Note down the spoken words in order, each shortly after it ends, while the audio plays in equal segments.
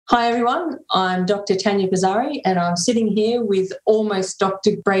Hi everyone, I'm Dr. Tania Pizzari and I'm sitting here with almost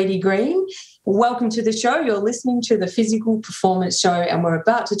Dr. Brady Green. Welcome to the show. You're listening to the Physical Performance Show and we're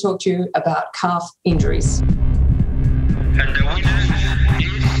about to talk to you about calf injuries. And the winner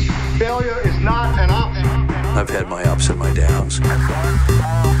is... Failure is not an option. I've had my ups and my downs.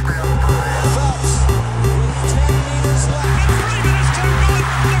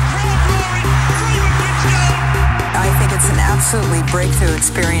 I think it's an absolutely breakthrough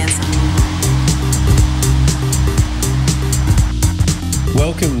experience.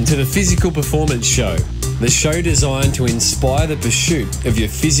 Welcome to the Physical Performance Show, the show designed to inspire the pursuit of your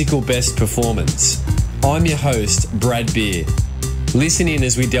physical best performance. I'm your host, Brad Beer. Listen in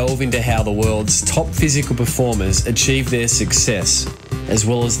as we delve into how the world's top physical performers achieve their success, as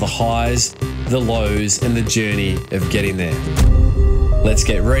well as the highs, the lows, and the journey of getting there. Let's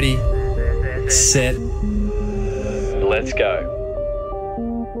get ready, set, let's go.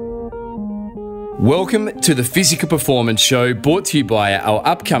 Welcome to the Physical Performance Show, brought to you by our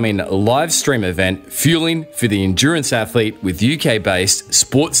upcoming live stream event, Fueling for the Endurance Athlete, with UK-based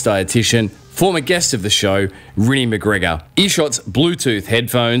sports dietitian, former guest of the show, Rinny McGregor. Earshot's Bluetooth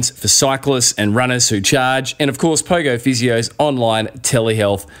headphones for cyclists and runners who charge, and of course Pogo Physio's online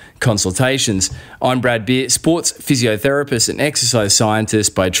telehealth consultations. I'm Brad Beer, sports physiotherapist and exercise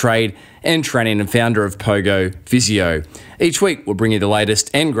scientist by trade and training, and founder of Pogo Physio. Each week we'll bring you the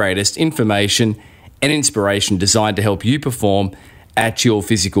latest and greatest information and inspiration designed to help you perform at your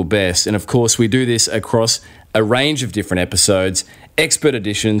physical best. And of course we do this across a range of different episodes, expert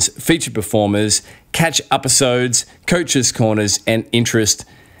editions, featured performers, catch-up episodes, coaches' corners, and interest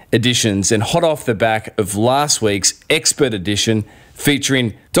editions. And hot off the back of last week's expert edition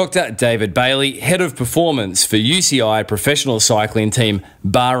featuring Dr. David Bailey, Head of Performance for UCI Professional Cycling Team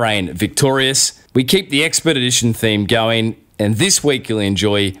Bahrain Victorious, we keep the expert edition theme going, and this week you'll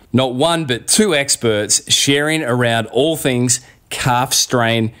enjoy not one but two experts sharing around all things calf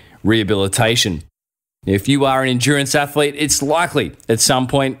strain rehabilitation. If you are an endurance athlete, it's likely at some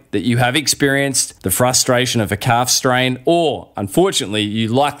point that you have experienced the frustration of a calf strain, or unfortunately, you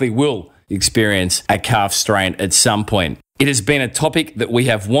likely will experience a calf strain at some point. It has been a topic that we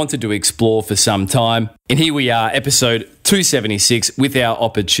have wanted to explore for some time, and here we are, episode 276, with our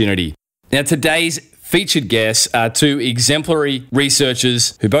opportunity. Now, today's featured guests are two exemplary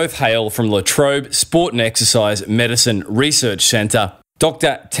researchers who both hail from Latrobe Sport and Exercise Medicine Research Centre,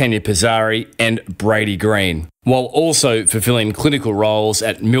 Dr. Tania Pizzari and Brady Green, while also fulfilling clinical roles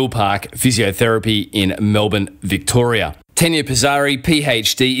at Milpark Physiotherapy in Melbourne, Victoria. Tania Pizzari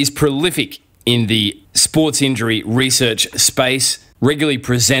PhD is prolific in the sports injury research space, regularly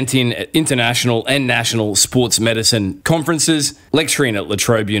presenting at international and national sports medicine conferences, lecturing at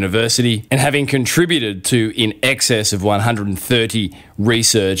Latrobe University, and having contributed to in excess of 130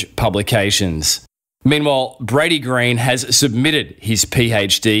 research publications. Meanwhile, Brady Green has submitted his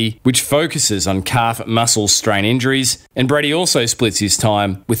PhD, which focuses on calf muscle strain injuries, and Brady also splits his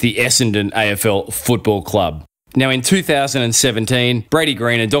time with the Essendon AFL Football Club. Now, in 2017, Brady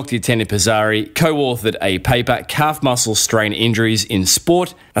Green and Dr. Tania Pizzari co-authored a paper, Calf Muscle Strain Injuries in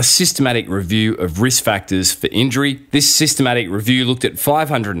Sport, a systematic review of risk factors for injury. This systematic review looked at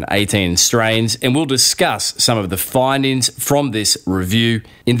 518 strains, and we'll discuss some of the findings from this review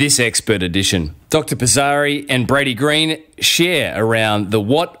in this expert edition. Dr. Pizzari and Brady Green share around the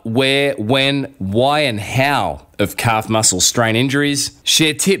what, where, when, why and how of calf muscle strain injuries,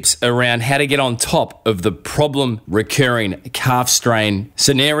 share tips around how to get on top of the problem recurring calf strain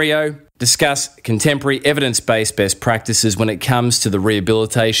scenario, discuss contemporary evidence-based best practices when it comes to the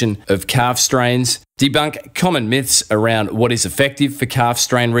rehabilitation of calf strains, debunk common myths around what is effective for calf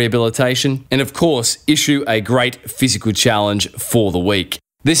strain rehabilitation, and of course, issue a great physical challenge for the week.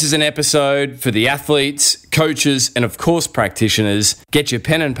 This is an episode for the athletes, coaches, and of course practitioners. Get your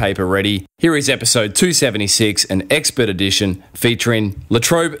pen and paper ready. Here is episode 276, an expert edition featuring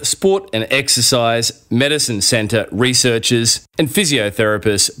Latrobe Sport and Exercise Medicine Centre researchers and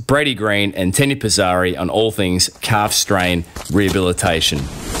physiotherapists Brady Green and Tania Pizzari on all things calf strain rehabilitation.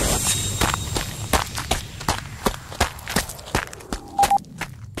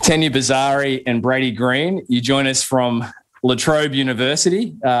 Tania Pizzari and Brady Green, you join us from Latrobe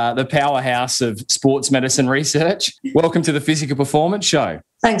University, the powerhouse of sports medicine research. Welcome to the Physical Performance Show.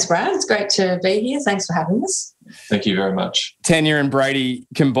 Thanks, Brad. It's great to be here. Thanks for having us. Thank you very much. Tania and Brady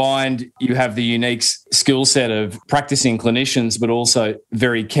combined, you have the unique skill set of practicing clinicians, but also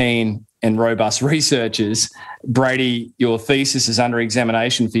very keen and robust researchers. Brady, your thesis is under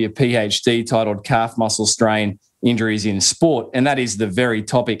examination for your PhD titled Calf Muscle Strain injuries in sport, and that is the very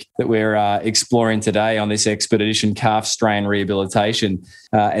topic that we're exploring today on this expedition, calf strain rehabilitation.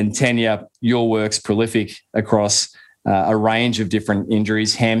 And Tania, your work's prolific across a range of different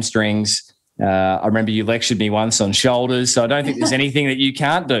injuries, hamstrings. I remember you lectured me once on shoulders, so I don't think there's anything that you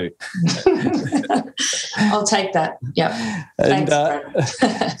can't do. I'll take that. Yep.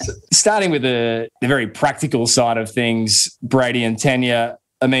 Thanks, starting with the very practical side of things, Brady and Tania,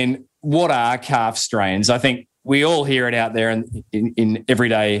 I mean, what are calf strains? I think we all hear it out there in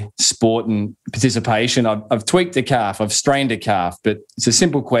everyday sport and participation. I've tweaked a calf, I've strained a calf, but it's a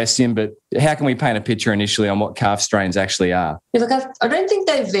simple question, but how can we paint a picture initially on what calf strains actually are? Yeah, look, I don't think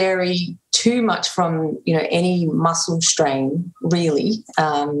they vary too much from, any muscle strain, really,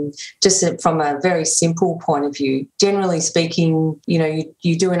 just from a very simple point of view. Generally speaking,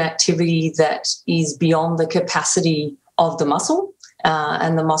 you do an activity that is beyond the capacity of the muscle.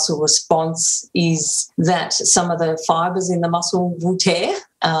 And the muscle response is that some of the fibres in the muscle will tear,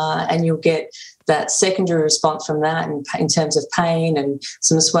 and you'll get that secondary response from that in terms of pain and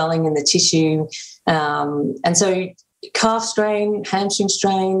some swelling in the tissue. And so calf strain, hamstring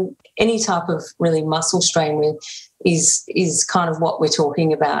strain, any type of really muscle strain is kind of what we're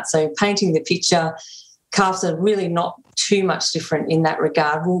talking about. So painting the picture, calves are really not too much different in that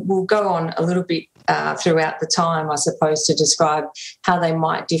regard. We'll go on a little bit throughout the time, I suppose, to describe how they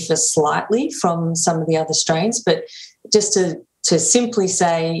might differ slightly from some of the other strains. But just to simply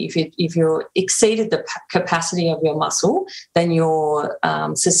say, if you're exceeded the capacity of your muscle, then you're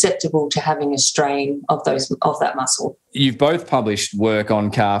susceptible to having a strain of that muscle. You've both published work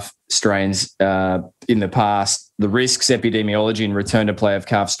on calf strains in the past. The risks, epidemiology, and return to play of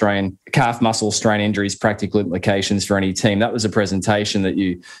calf muscle strain injuries, practical implications for any team. That was a presentation that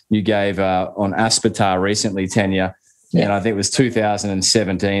you gave on Aspetar recently, Tania. Yeah. And I think it was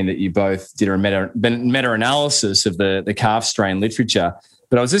 2017 that you both did a meta-analysis of the calf strain literature.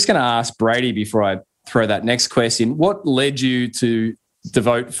 But I was just going to ask Brady before I throw that next question, what led you to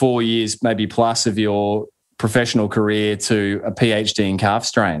devote 4 years, maybe plus, of your professional career to a PhD in calf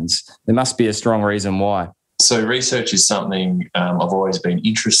strains? There must be a strong reason why. So research is something I've always been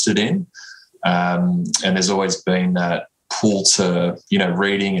interested in, and there's always been that pull to,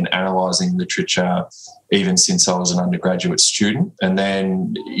 reading and analysing literature even since I was an undergraduate student. And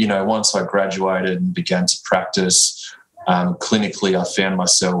then, once I graduated and began to practice clinically, I found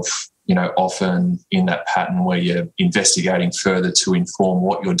myself, often in that pattern where you're investigating further to inform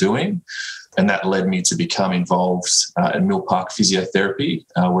what you're doing. And that led me to become involved in Milpark physiotherapy,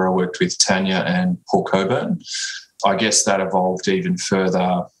 where I worked with Tania and Paul Coburn. I guess that evolved even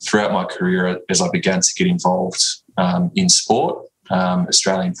further throughout my career as I began to get involved in sport,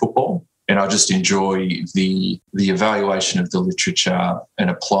 Australian football. And I just enjoy the evaluation of the literature and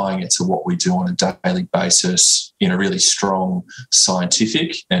applying it to what we do on a daily basis in a really strong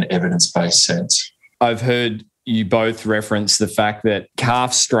scientific and evidence-based sense. I've heard you both reference the fact that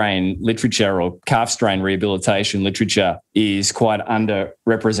calf strain literature or calf strain rehabilitation literature is quite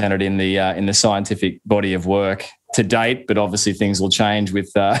underrepresented in the scientific body of work to date, but obviously things will change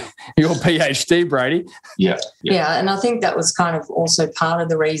with your PhD, Brady. Yeah, and I think that was kind of also part of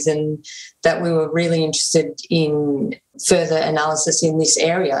the reason that we were really interested in further analysis in this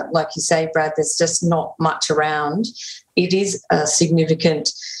area. Like you say, Brad, there's just not much around. It is a significant,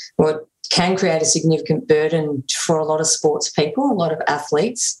 or can create a significant burden for a lot of sports people, a lot of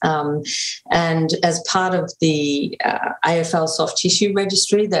athletes. And as part of the AFL soft tissue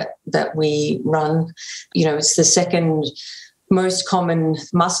registry that we run, it's the second most common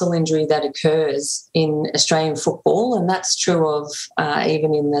muscle injury that occurs in Australian football, and that's true of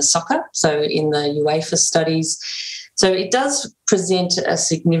even in the soccer, so in the UEFA studies. So it does present a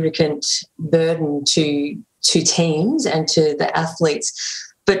significant burden to teams and to the athletes.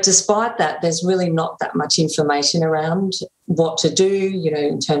 But despite that, there's really not that much information around what to do,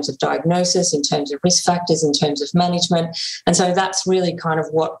 in terms of diagnosis, in terms of risk factors, in terms of management. And so that's really kind of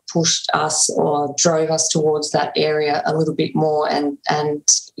what pushed us or drove us towards that area a little bit more and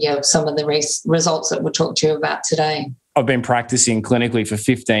some of the results that we'll talk to you about today. I've been practicing clinically for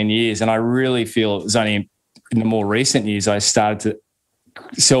 15 years, and I really feel it was only in the more recent years I started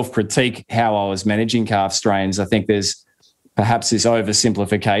to self-critique how I was managing calf strains. I think there's perhaps this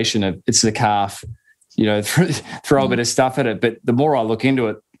oversimplification of it's the calf, throw a bit of stuff at it. But the more I look into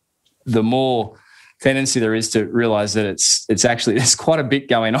it, the more tendency there is to realise that it's actually there's quite a bit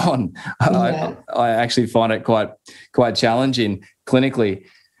going on. Yeah. I actually find it quite challenging clinically.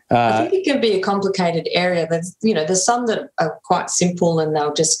 I think it can be a complicated area. There's some that are quite simple and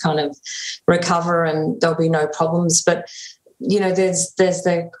they'll just kind of recover and there'll be no problems. But there's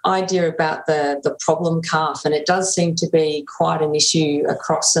the idea about the problem calf, and it does seem to be quite an issue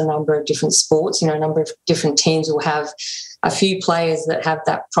across a number of different sports. A number of different teams will have a few players that have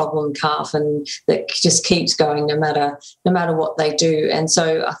that problem calf, and that just keeps going no matter what they do. And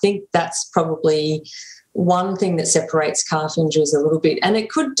so I think that's probably one thing that separates calf injuries a little bit. And it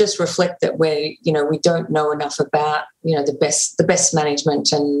could just reflect that we don't know enough about, the best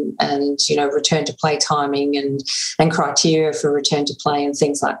management and return to play timing and criteria for return to play and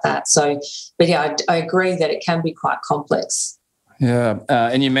things like that. So, but yeah, I agree that it can be quite complex. Yeah,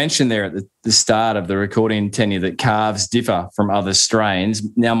 and you mentioned there at the start of the recording, Tania, that calves differ from other strains.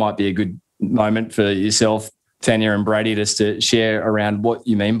 Now might be a good moment for yourself, Tania and Brady, just to share around what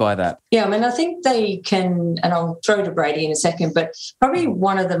you mean by that. Yeah, I think they can, and I'll throw to Brady in a second, but probably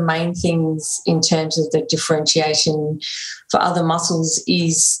one of the main things in terms of the differentiation for other muscles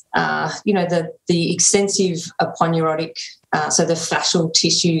is, the extensive aponeurotic, so the fascial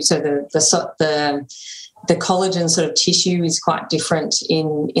tissue, so the collagen sort of tissue is quite different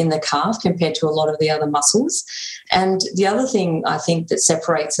in the calf compared to a lot of the other muscles. And the other thing I think that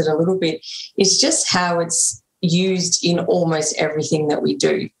separates it a little bit is just how it's used in almost everything that we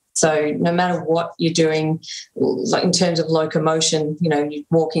do. So no matter what you're doing, like in terms of locomotion, you're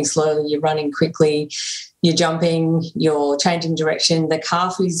walking slowly, you're running quickly, you're jumping, you're changing direction, the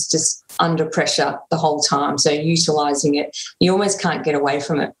calf is just under pressure the whole time. So utilising it, you almost can't get away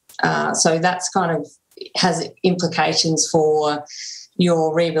from it. So that's kind of has implications for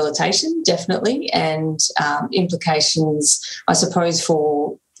your rehabilitation, definitely, and implications, I suppose,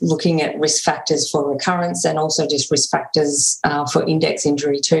 for looking at risk factors for recurrence and also just risk factors for index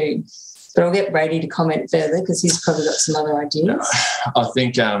injury too. But I'll get Brady to comment further because he's probably got some other ideas. I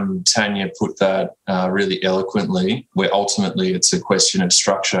think Tania put that really eloquently, where ultimately it's a question of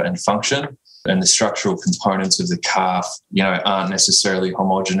structure and function. And the structural components of the calf, aren't necessarily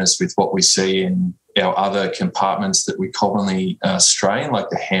homogenous with what we see in our other compartments that we commonly strain,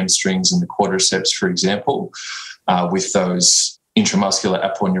 like the hamstrings and the quadriceps, for example, with those intramuscular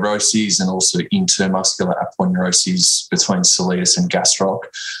aponeuroses and also intermuscular aponeuroses between soleus and gastroc,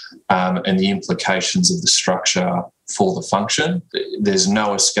 and the implications of the structure for the function. There's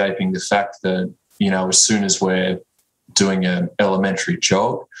no escaping the fact that, as soon as we're doing an elementary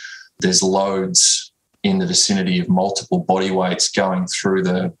jog, there's loads in the vicinity of multiple body weights going through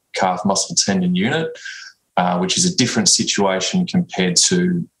the calf muscle tendon unit, which is a different situation compared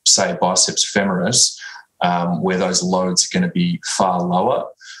to, say, biceps femoris, where those loads are going to be far lower.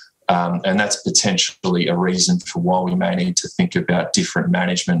 And that's potentially a reason for why we may need to think about different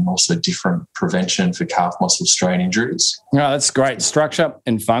management and also different prevention for calf muscle strain injuries. No, that's great. Structure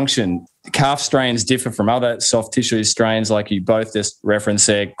and function. Calf strains differ from other soft tissue strains, like you both just referenced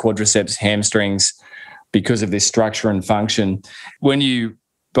there, quadriceps, hamstrings, because of this structure and function. When you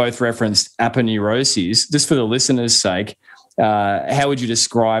both referenced aponeuroses, just for the listeners' sake, how would you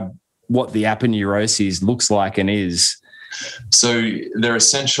describe what the aponeuroses looks like and is? So they're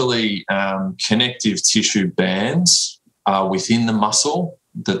essentially connective tissue bands within the muscle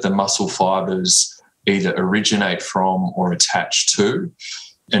that the muscle fibers either originate from or attach to.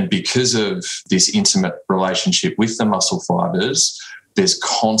 And because of this intimate relationship with the muscle fibers, there's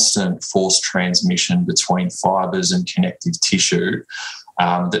constant force transmission between fibers and connective tissue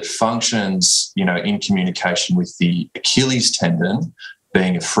that functions, in communication with the Achilles tendon,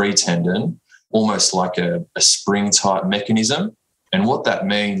 being a free tendon, almost like a spring-type mechanism. And what that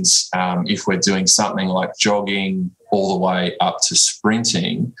means, if we're doing something like jogging all the way up to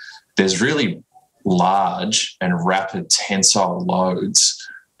sprinting, there's really large and rapid tensile loads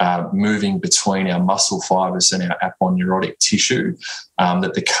moving between our muscle fibers and our aponeurotic tissue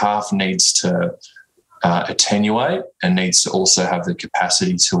that the calf needs to attenuate and needs to also have the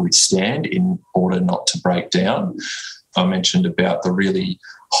capacity to withstand in order not to break down. I mentioned about the really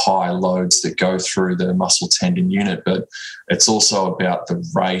high loads that go through the muscle tendon unit, but it's also about the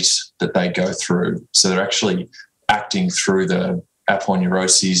rate that they go through. So they're actually acting through the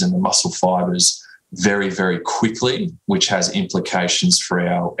aponeuroses and the muscle fibers very, very quickly, which has implications for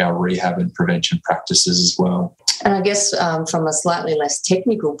our rehab and prevention practices as well. And I guess from a slightly less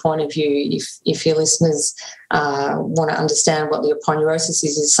technical point of view, if your listeners want to understand what the aponeurosis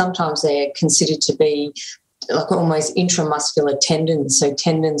is sometimes they're considered to be like almost intramuscular tendons, so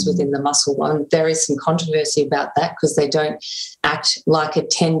tendons within the muscle. And there is some controversy about that because they don't act like a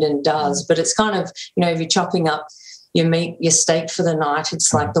tendon does. But it's kind of, if you're chopping up your meat, your steak for the night,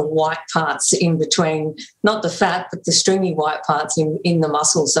 it's like the white parts in between, not the fat, but the stringy white parts in the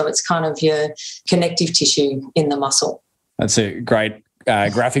muscle. So it's kind of your connective tissue in the muscle. That's a great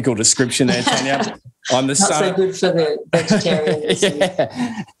graphical description there, Tania. I'm the Not son so good for the vegetarians.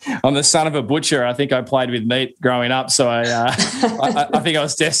 yeah. I'm the son of a butcher. I think I played with meat growing up, so I think I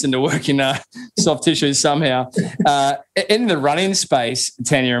was destined to work in soft tissues somehow. In the running space,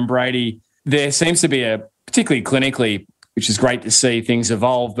 Tania and Brady, there seems to be particularly clinically, which is great to see things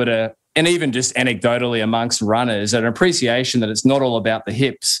evolve, but and even just anecdotally amongst runners, an appreciation that it's not all about the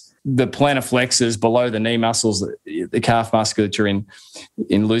hips. The plantar flexors below the knee muscles, the calf musculature in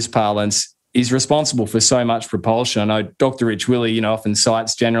loose parlance, is responsible for so much propulsion. I know Dr. Rich Willey, often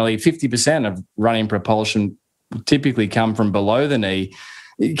cites generally 50% of running propulsion typically come from below the knee.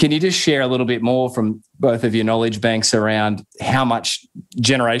 Can you just share a little bit more from both of your knowledge banks around how much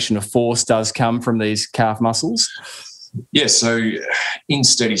generation of force does come from these calf muscles? Yeah, so in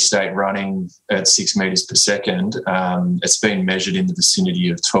steady state running at 6 metres per second, it's been measured in the vicinity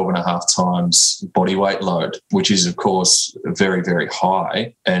of 12.5 times body weight load, which is, of course, very, very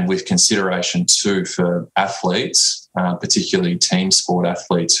high. And with consideration too for athletes, particularly team sport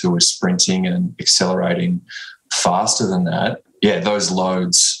athletes who are sprinting and accelerating faster than that, yeah, those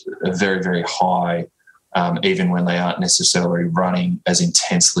loads are very, very high, even when they aren't necessarily running as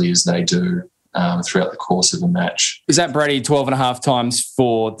intensely as they do throughout the course of the match. Is that, Brady, 12.5 times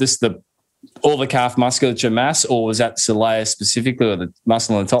for just all the calf musculature mass, or was that soleus specifically, or the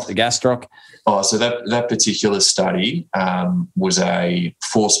muscle on the top, the gastroc? Oh, so that particular study was a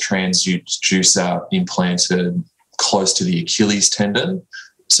force transducer implanted close to the Achilles tendon.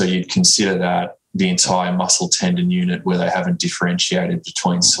 So you'd consider that the entire muscle tendon unit where they haven't differentiated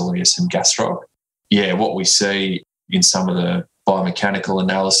between soleus and gastroc. Yeah, what we see in some of the biomechanical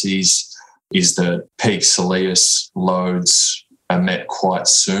analyses is that peak soleus loads are met quite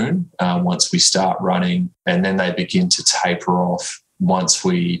soon once we start running, and then they begin to taper off once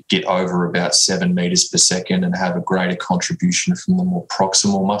we get over about 7 metres per second and have a greater contribution from the more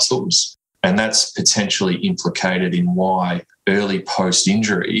proximal muscles. And that's potentially implicated in why early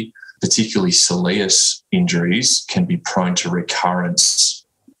post-injury, particularly soleus injuries, can be prone to recurrence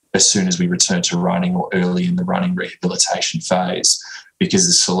as soon as we return to running or early in the running rehabilitation phase, because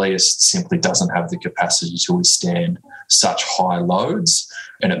the soleus simply doesn't have the capacity to withstand such high loads,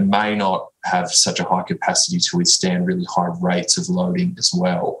 and it may not have such a high capacity to withstand really high rates of loading as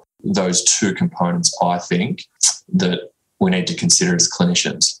well. Those two components, I think, that we need to consider as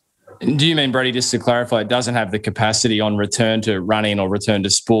clinicians. Do you mean, Brady, just to clarify, it doesn't have the capacity on return to running or return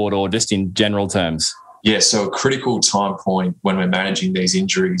to sport, or just in general terms? Yeah, so a critical time point when we're managing these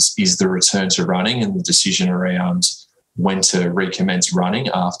injuries is the return to running and the decision around when to recommence running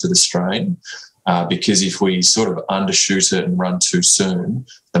after the strain, because if we sort of undershoot it and run too soon,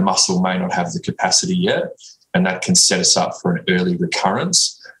 the muscle may not have the capacity yet, and that can set us up for an early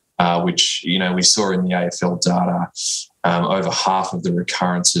recurrence, which, we saw in the AFL data, over half of the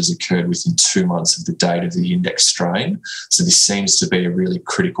recurrences occurred within 2 months of the date of the index strain. So this seems to be a really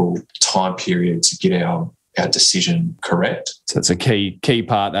critical time period to get our decision correct. So it's a key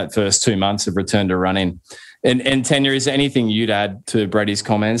part, that first 2 months of return to running. And Tania, is there anything you'd add to Brady's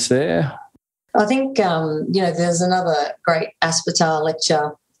comments there? I think, there's another great Aspetar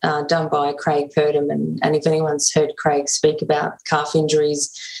lecture done by Craig Purdom, and if anyone's heard Craig speak about calf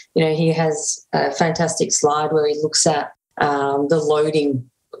injuries, he has a fantastic slide where he looks at the loading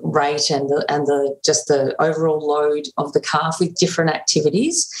rate and the overall load of the calf with different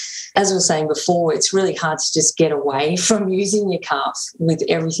activities. As I was saying before, it's really hard to just get away from using your calf with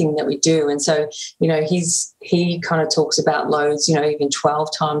everything that we do. And so, he kind of talks about loads, even 12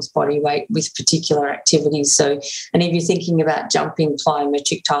 times body weight with particular activities. So, and if you're thinking about jumping,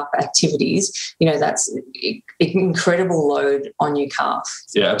 plyometric type activities, that's incredible load on your calf.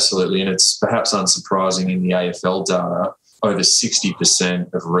 Yeah, absolutely. And it's perhaps unsurprising in the AFL data, over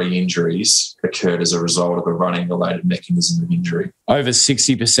 60% of re-injuries occurred as a result of a running-related mechanism of injury. Over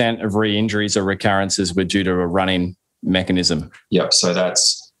 60% of re-injuries or recurrences were due to a running mechanism. Yep, so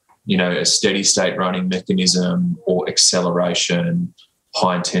that's, a steady-state running mechanism or acceleration,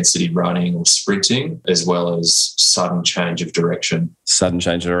 high-intensity running or sprinting, as well as sudden change of direction. Sudden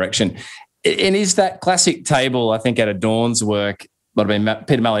change of direction. And is that classic table, I think, out of Dawn's work, might have been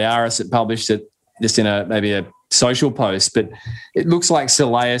Peter Maliaris that published it just in maybe a social post, but it looks like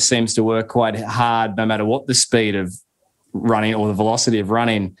soleus seems to work quite hard no matter what the speed of running or the velocity of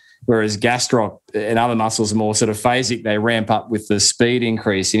running, whereas gastroc and other muscles are more sort of phasic. They ramp up with the speed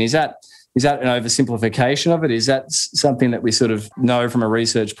increase. And is that an oversimplification of it? Is that something that we sort of know from a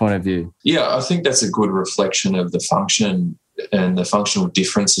research point of view? Yeah, I think that's a good reflection of the function and the functional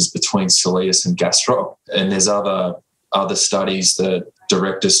differences between soleus and gastroc. And there's other studies that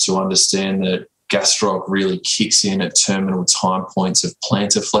direct us to understand that gastroc really kicks in at terminal time points of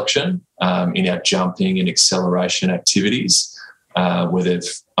plantar flexion in our jumping and acceleration activities, where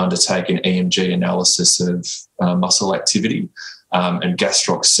they've undertaken EMG analysis of muscle activity. And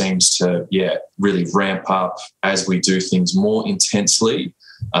gastroc seems to, really ramp up as we do things more intensely,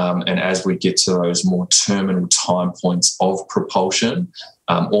 and as we get to those more terminal time points of propulsion,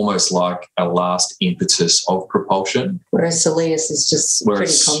 almost like a last impetus of propulsion. Whereas soleus is just pretty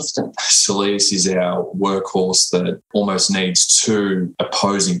constant. Soleus is our workhorse that almost needs two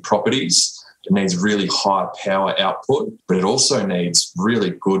opposing properties. It needs really high power output, but it also needs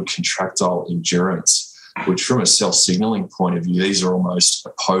really good contractile endurance, which from a cell signalling point of view, these are almost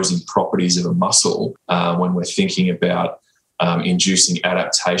opposing properties of a muscle when we're thinking about inducing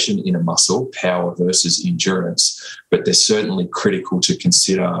adaptation in a muscle, power versus endurance. But they're certainly critical to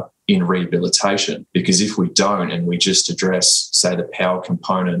consider in rehabilitation, because if we don't and we just address, say, the power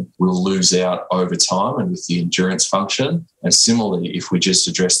component, we'll lose out over time and with the endurance function. And similarly, if we just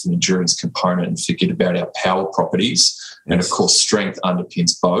address the endurance component and forget about our power properties, and of course, strength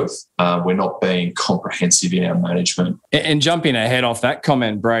underpins both, we're not being comprehensive in our management. And jumping ahead off that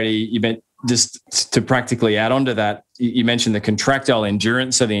comment, Brady, you meant just to practically add on to that, you mentioned the contractile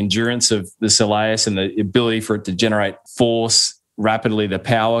endurance, so the endurance of the soleus and the ability for it to generate force rapidly, the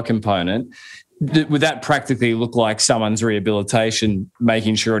power component. Would that practically look like someone's rehabilitation,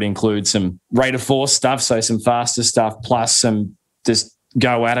 making sure it includes some rate of force stuff, so some faster stuff, plus some just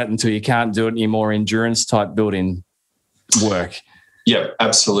go at it until you can't do it anymore, endurance type built-in work? Yeah,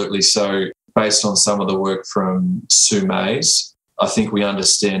 absolutely. So based on some of the work from Sue Mays, I think we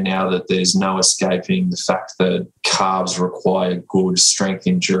understand now that there's no escaping the fact that calves require good strength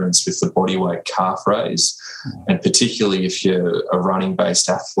endurance with the bodyweight calf raise. And particularly if you're a running-based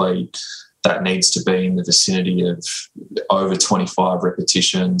athlete, that needs to be in the vicinity of over 25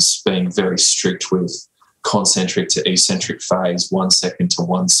 repetitions, being very strict with concentric to eccentric phase, 1 second to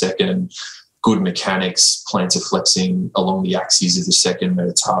 1 second, good mechanics, plantar flexing along the axes of the second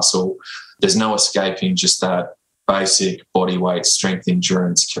metatarsal. There's no escaping just that basic bodyweight strength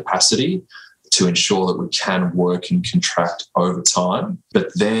endurance capacity to ensure that we can work and contract over time.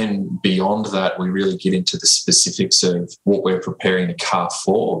 But then beyond that, we really get into the specifics of what we're preparing the calf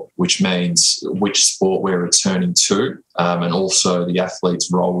for, which means which sport we're returning to, and also the athlete's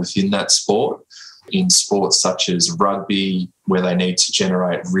role within that sport. In sports such as rugby, where they need to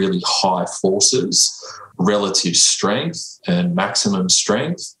generate really high forces, relative strength and maximum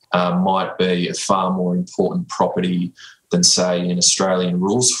strength might be a far more important property than, say, in Australian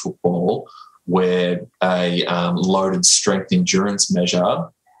rules football, where a loaded strength endurance measure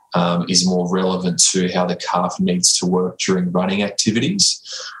is more relevant to how the calf needs to work during running activities,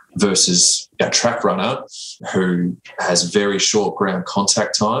 versus a track runner who has very short ground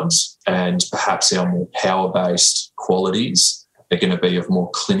contact times, and perhaps our more power-based qualities are going to be of more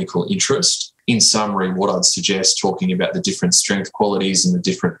clinical interest. In summary, what I'd suggest, talking about the different strength qualities and the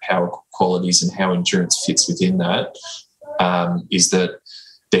different power qualities and how endurance fits within that, is that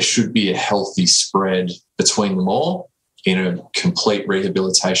there should be a healthy spread between them all in a complete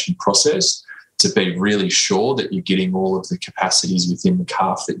rehabilitation process to be really sure that you're getting all of the capacities within the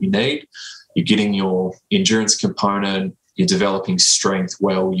calf that you need. You're getting your endurance component, you're developing strength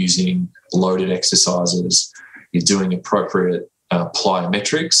well using loaded exercises, you're doing appropriate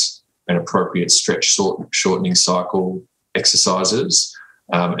plyometrics and appropriate stretch shortening cycle exercises,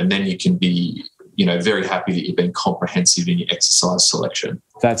 and then you can be, very happy that you've been comprehensive in your exercise selection.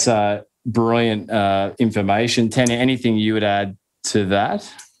 That's brilliant information. Tania, anything you would add to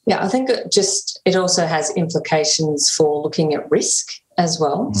that? Yeah, I think it also has implications for looking at risk as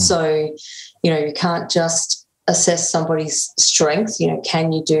well. So, you can't just assess somebody's strength.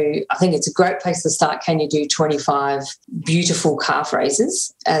 Can you do, I think it's a great place to start, can you do 25 beautiful calf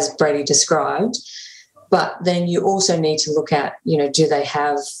raises, as Brady described? But then you also need to look at, do they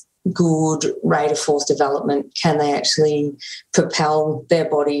have good rate of force development? Can they actually propel their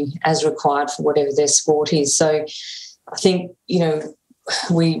body as required for whatever their sport is? So I think,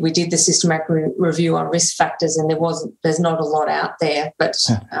 we did the systematic review on risk factors, and there's not a lot out there, but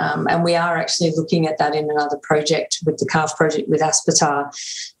and we are actually looking at that in another project with the calf project with Aspetar.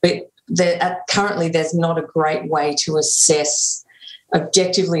 But currently there's not a great way to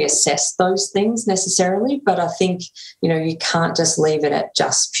objectively assess those things necessarily. But I think, you can't just leave it at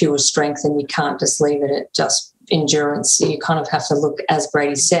just pure strength, and you can't just leave it at just endurance. So you kind of have to look, as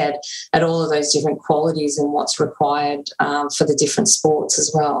Brady said, at all of those different qualities and what's required for the different sports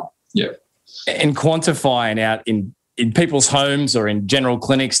as well. Yeah. And quantifying out in people's homes or in general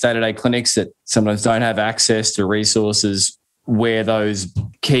clinics, day-to-day clinics that sometimes don't have access to resources, where those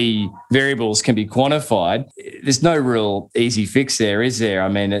key variables can be quantified, there's no real easy fix there, is there? I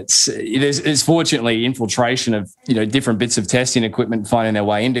mean, it's fortunately infiltration of, different bits of testing equipment finding their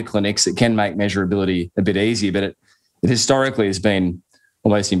way into clinics that can make measurability a bit easier, but it historically has been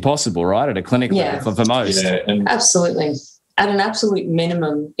almost impossible, right, at a clinic level for most. Yeah, absolutely. At an absolute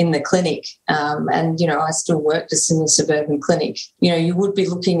minimum in the clinic, and, I still work just in the suburban clinic, you would be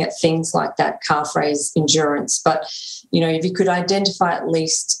looking at things like that calf raise endurance. But, if you could identify at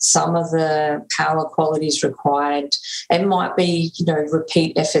least some of the power qualities required, it might be,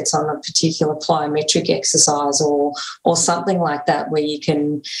 repeat efforts on a particular plyometric exercise or something like that where you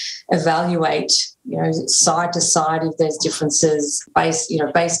can evaluate side to side if there's differences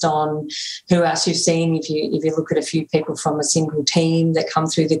based on who else you've seen. If you look at a few people from a single team that come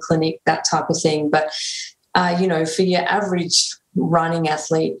through the clinic, that type of thing. But for your average running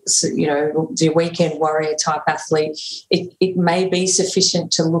athlete, the weekend warrior type athlete, it may be sufficient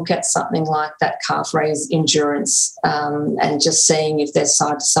to look at something like that calf raise endurance and just seeing if there's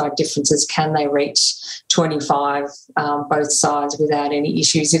side to side differences. Can they reach 25 both sides without any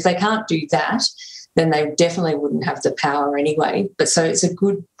issues? If they can't do that, then they definitely wouldn't have the power anyway. But so it's a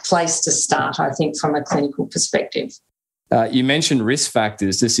good place to start, I think, from a clinical perspective. You mentioned risk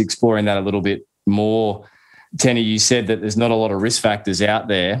factors, just exploring that a little bit more. Tania, you said that there's not a lot of risk factors out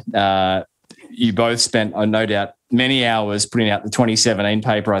there. You both spent, no doubt, many hours putting out the 2017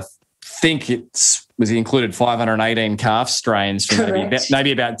 paper. I think was included 518 calf strains for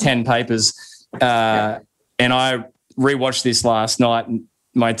maybe about 10 papers. And I rewatched this last night, and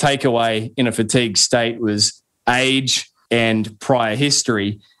my takeaway in a fatigued state was age and prior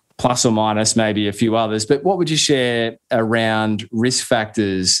history, plus or minus maybe a few others. But what would you share around risk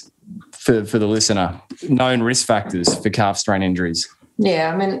factors for the listener, known risk factors for calf strain injuries?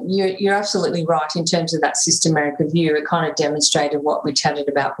 Yeah, I mean, you're absolutely right in terms of that systematic review. It kind of demonstrated what we chatted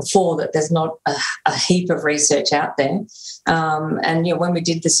about before, that there's not a heap of research out there. And when we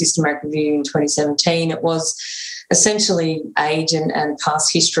did the systematic review in 2017, it was essentially age and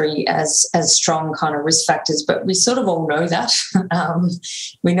past history as strong kind of risk factors, but we sort of all know that.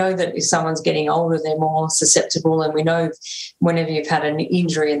 We know that if someone's getting older, they're more susceptible, and we know whenever you've had an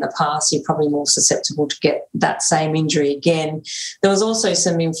injury in the past, you're probably more susceptible to get that same injury again. There was also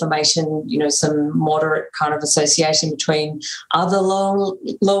some information, some moderate kind of association between other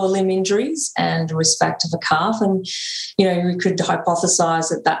lower limb injuries and risk factor for calf, and we could hypothesize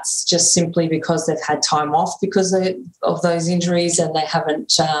that that's just simply because they've had time off because of those injuries and they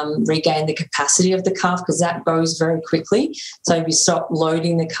haven't regained the capacity of the calf, because that goes very quickly. So if you stop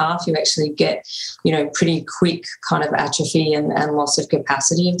loading the calf, you actually get, pretty quick kind of atrophy and loss of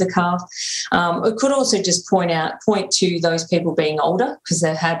capacity of the calf. It could also just point to those people being older because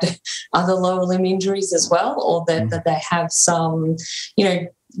they've had other lower limb injuries as well, or that they have some,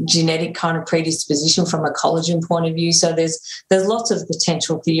 genetic kind of predisposition from a collagen point of view. So there's lots of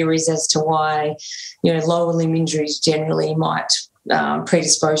potential theories as to why, lower limb injuries generally might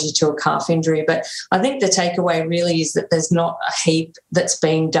predispose you to a calf injury. But I think the takeaway really is that there's not a heap that's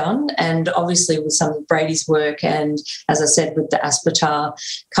being done. And obviously with some of Brady's work and, as I said, with the Aspartar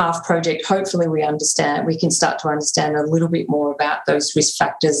calf project, hopefully we can start to understand a little bit more about those risk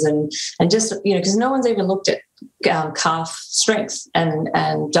factors and just, because no one's even looked at calf strength and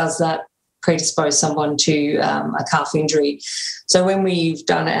does that predispose someone to a calf injury. So when we've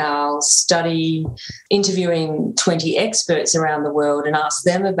done our study interviewing 20 experts around the world and asked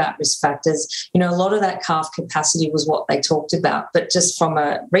them about risk factors, a lot of that calf capacity was what they talked about. But just from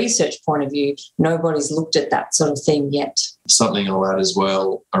a research point of view, nobody's looked at that sort of thing yet. Something I'll add as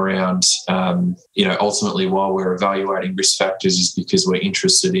well around, ultimately while we're evaluating risk factors is because we're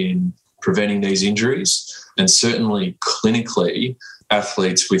interested in preventing these injuries. And certainly clinically,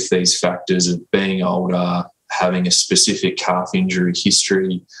 athletes with these factors of being older, having a specific calf injury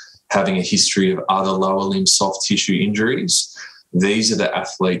history, having a history of other lower limb soft tissue injuries, these are the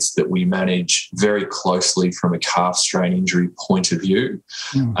athletes that we manage very closely from a calf strain injury point of view.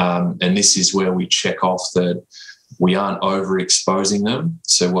 And this is where we check off that we aren't overexposing them.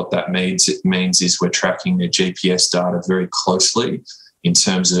 So what that means, is we're tracking their GPS data very closely in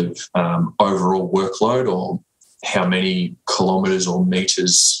terms of overall workload or how many kilometres or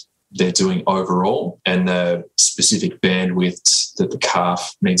metres they're doing overall, and the specific bandwidth that the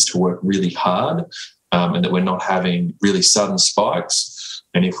calf needs to work really hard, and that we're not having really sudden spikes.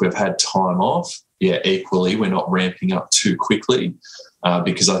 And if we've had time off, equally, we're not ramping up too quickly,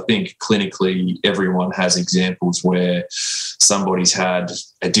 because I think clinically everyone has examples where somebody's had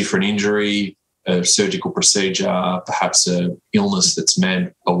a different injury, a surgical procedure, perhaps an illness that's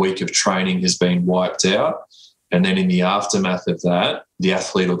meant a week of training has been wiped out. And then in the aftermath of that, the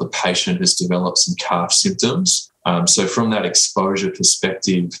athlete or the patient has developed some calf symptoms. So from that exposure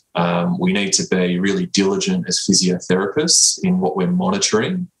perspective, we need to be really diligent as physiotherapists in what we're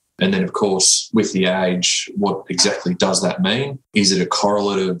monitoring. And then, of course, with the age, what exactly does that mean? Is it a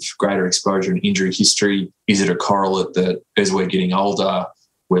correlate of greater exposure and injury history? Is it a correlate that as we're getting older,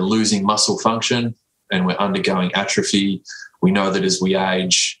 we're losing muscle function and we're undergoing atrophy? We know that as we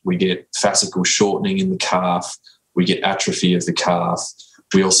age, we get fascicle shortening in the calf, we get atrophy of the calf.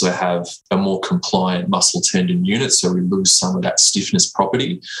 We also have a more compliant muscle tendon unit, so we lose some of that stiffness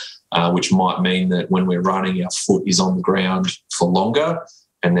property, which might mean that when we're running, our foot is on the ground for longer,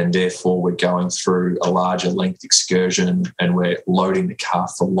 and then therefore we're going through a larger length excursion and we're loading the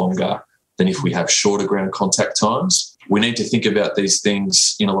calf for longer than if we have shorter ground contact times. We need to think about these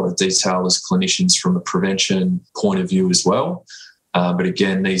things in a lot of detail as clinicians from a prevention point of view as well. But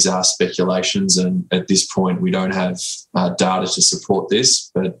again, these are speculations, and at this point we don't have data to support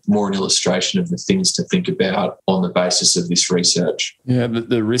this, but more an illustration of the things to think about on the basis of this research. Yeah,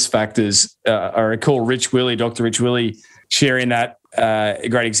 the risk factors. I recall Dr. Rich Willie, sharing that a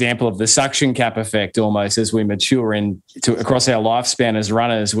great example of the suction cap effect almost as we mature across our lifespan as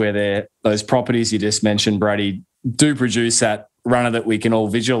runners, where those properties you just mentioned, Brady, do produce that runner that we can all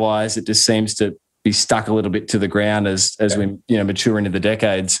visualise. It just seems to be stuck a little bit to the ground as we mature into the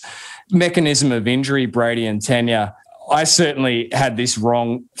decades. Mechanism of injury, Brady and Tania. I certainly had this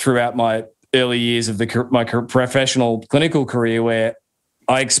wrong throughout my early years of my professional clinical career, where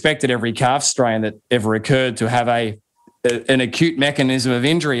I expected every calf strain that ever occurred to have an acute mechanism of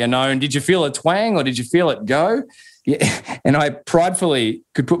injury. And known, did you feel a twang or did you feel it go? Yeah. And I pridefully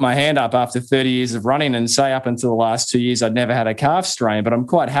could put my hand up after 30 years of running and say up until the last 2 years I'd never had a calf strain, but I'm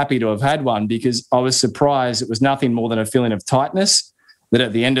quite happy to have had one because I was surprised it was nothing more than a feeling of tightness that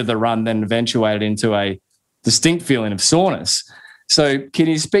at the end of the run then eventuated into a distinct feeling of soreness. So can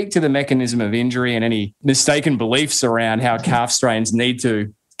you speak to the mechanism of injury and any mistaken beliefs around how calf strains need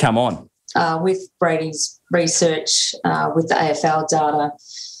to come on? With Brady's research with the AFL data,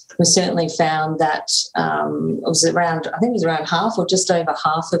 we certainly found that it was around half or just over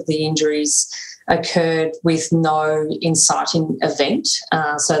half of the injuries occurred with no inciting event,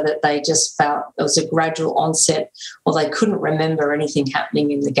 so that they just felt it was a gradual onset or they couldn't remember anything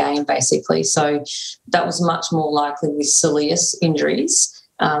happening in the game, basically. So that was much more likely with soleus injuries.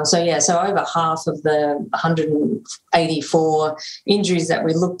 So over half of the 184 injuries that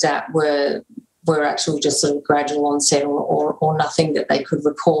we looked at were actual just sort of gradual onset or nothing that they could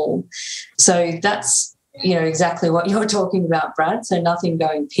recall. So that's, exactly what you're talking about, Brad. So nothing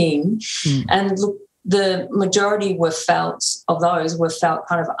going ping. And look, the majority were felt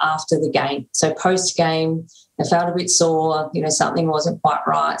kind of after the game. So post-game, they felt a bit sore, something wasn't quite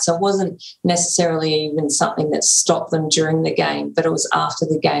right. So it wasn't necessarily even something that stopped them during the game, but it was after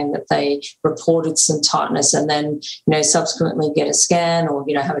the game that they reported some tightness and then, subsequently get a scan or,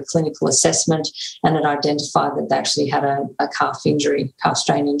 have a clinical assessment and it identified that they actually had a calf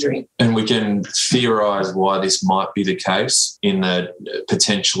strain injury. And we can theorise why this might be the case in that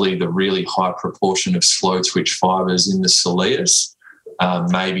potentially the really high proportion of slow twitch fibres in the soleus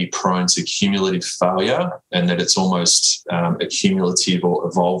may be prone to cumulative failure, and that it's almost a cumulative or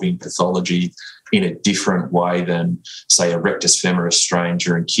evolving pathology in a different way than, say, a rectus femoris strain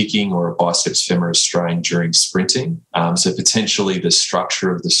during kicking or a biceps femoris strain during sprinting. So potentially the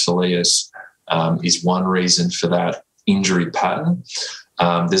structure of the soleus is one reason for that injury pattern.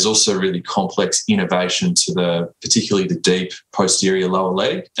 There's also really complex innervation to particularly the deep posterior lower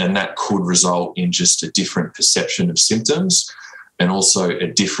leg, and that could result in just a different perception of symptoms and also a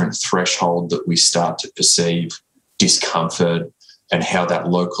different threshold that we start to perceive discomfort and how that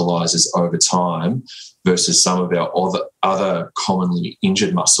localises over time versus some of our other commonly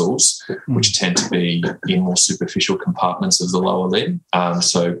injured muscles, which tend to be in more superficial compartments of the lower limb.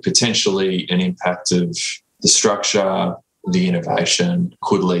 So potentially an impact of the structure, the innervation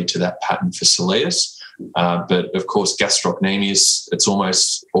could lead to that pattern for soleus. But, of course, gastrocnemius, it's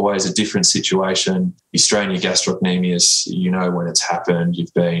almost always a different situation. You strain your gastrocnemius, when it's happened,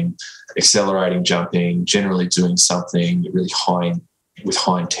 you've been accelerating, jumping, generally doing something really with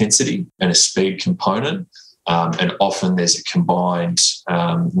high intensity and a speed component. And often there's a combined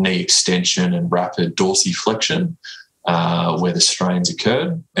knee extension and rapid dorsiflexion where the strains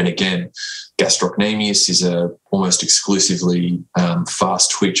occurred. And again, gastrocnemius is a almost exclusively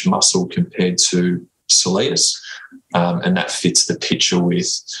fast twitch muscle compared to soleus, and that fits the picture with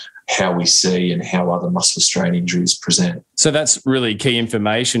how we see and how other muscle strain injuries present. So that's really key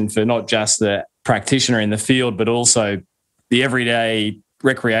information for not just the practitioner in the field, but also the everyday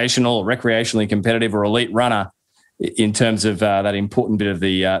recreationally competitive or elite runner in terms of that important bit of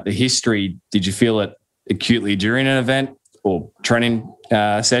the history, did you feel it acutely during an event or training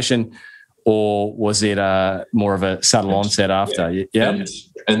session, or was it more of a subtle onset after? Yeah.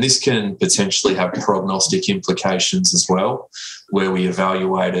 And this can potentially have prognostic implications as well, where we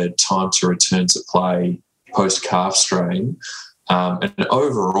evaluated time to return to play post-calf strain. And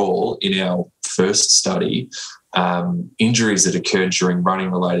overall, in our first study, injuries that occurred during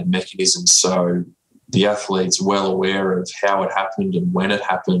running-related mechanisms, so the athlete's well aware of how it happened and when it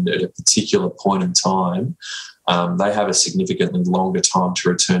happened at a particular point in time, they have a significantly longer time to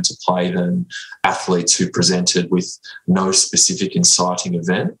return to play than athletes who presented with no specific inciting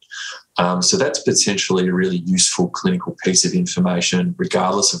event. So that's potentially a really useful clinical piece of information,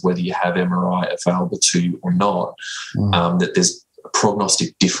 regardless of whether you have MRI available to you or not, that there's a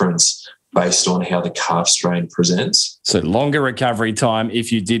prognostic difference based on how the calf strain presents. So longer recovery time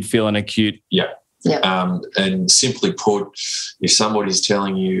if you did feel an acute... Yeah. And simply put, if somebody's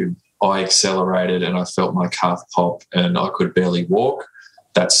telling you, I accelerated and I felt my calf pop and I could barely walk,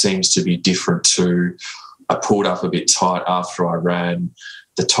 that seems to be different to I pulled up a bit tight after I ran,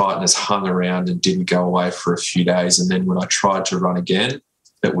 the tightness hung around and didn't go away for a few days, and then when I tried to run again,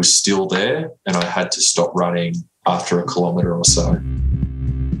 it was still there and I had to stop running after a kilometre or so.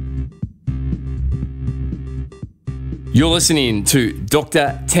 You're listening to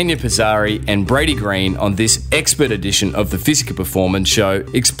Dr. Tania Pizzari and Brady Green on this expert edition of the Physical Performance Show,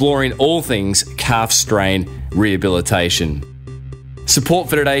 exploring all things calf strain rehabilitation. Support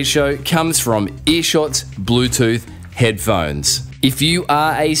for today's show comes from Earshot's Bluetooth headphones. If you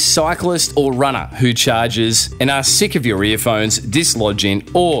are a cyclist or runner who charges and are sick of your earphones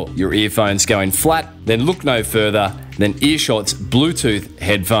dislodging or your earphones going flat, then look no further than Earshot's Bluetooth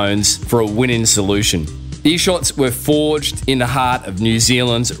headphones for a winning solution. Earshots were forged in the heart of New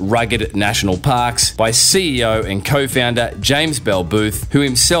Zealand's rugged national parks by CEO and co-founder James Bell Booth, who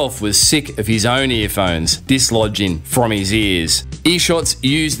himself was sick of his own earphones dislodging from his ears. Earshots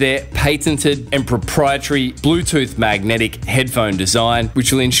use their patented and proprietary Bluetooth magnetic headphone design,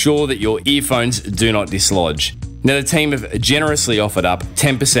 which will ensure that your earphones do not dislodge. Now, the team have generously offered up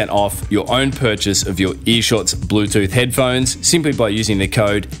 10% off your own purchase of your Earshots Bluetooth headphones simply by using the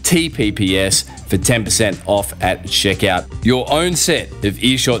code TPPS for 10% off at checkout. Your own set of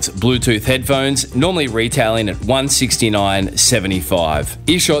Earshots Bluetooth headphones, normally retailing at $169.75.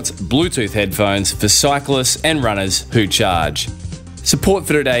 Earshots Bluetooth headphones for cyclists and runners who charge. Support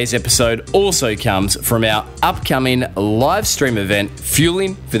for today's episode also comes from our upcoming live stream event,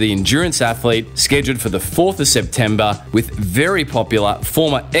 Fueling for the Endurance Athlete, scheduled for the 4th of September with very popular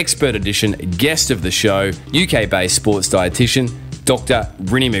former Expert Edition guest of the show, UK-based sports dietitian, Dr.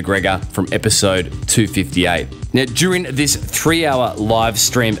 Rinny McGregor from episode 258. Now, during this 3-hour live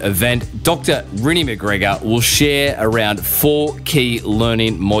stream event, Dr. Rinny McGregor will share around 4 key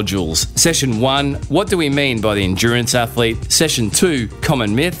learning modules. Session 1, what do we mean by the endurance athlete? Session 2,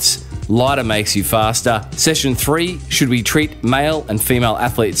 common myths. Lighter makes you faster. Session 3, should we treat male and female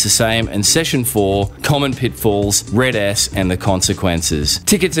athletes the same? And Session 4, common pitfalls, red S and the consequences.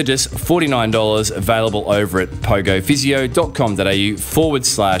 Tickets are just $49, available over at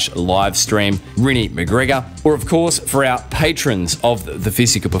pogophysio.com.au/livestream Rinny McGregor. Or of course, for our patrons of the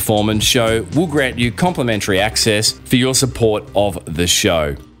Physical Performance Show, we'll grant you complimentary access for your support of the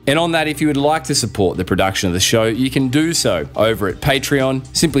show. And on that, if you would like to support the production of the show, you can do so over at Patreon.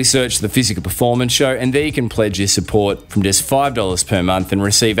 Simply search the Physical Performance Show, and there you can pledge your support from just $5 per month and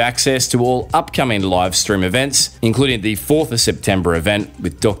receive access to all upcoming live stream events, including the 4th of September event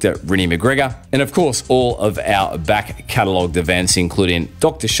with Dr. Rinny McGregor, and of course, all of our back catalogued events, including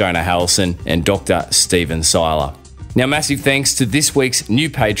Dr. Shona Harrelson and Dr. Stephen Seiler. Now, massive thanks to this week's new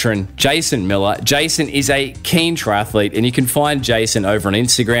patron, Jason Miller. Jason is a keen triathlete, and you can find Jason over on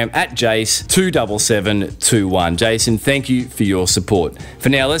Instagram at Jace27721. Jason, thank you for your support. For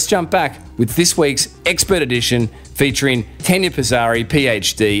now, let's jump back with this week's Expert Edition featuring Tania Pizzari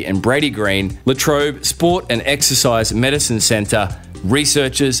PhD and Brady Green, Latrobe Sport and Exercise Medicine Centre,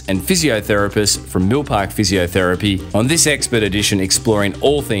 researchers and physiotherapists from Milpark Physiotherapy, on this Expert Edition exploring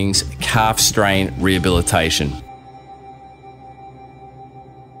all things calf strain rehabilitation.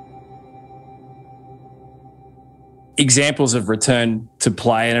 Examples of return to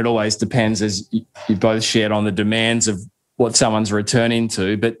play, and it always depends, as you both shared, on the demands of what someone's returning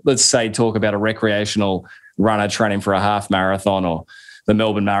to. But let's say talk about a recreational runner training for a half marathon or the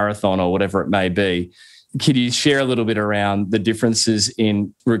Melbourne Marathon or whatever it may be. Could you share a little bit around the differences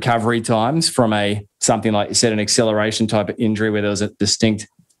in recovery times from something like you said, an acceleration type of injury where there was a distinct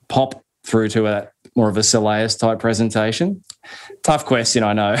pop through to more of a Soleus type presentation? Tough question,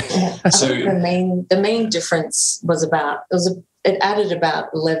 I know. Yeah. So the main difference was it added about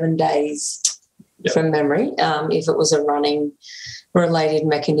 11 days from memory if it was a running related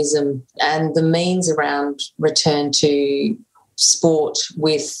mechanism, and the means around return to sport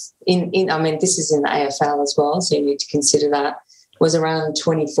this is in the AFL as well, so you need to consider that, was around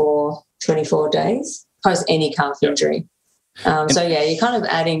 24 days post any calf injury. So you're kind of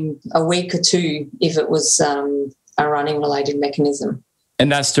adding a week or two if it was a running related mechanism.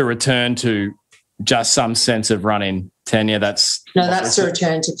 And that's to return to just some sense of running, Tania. That's to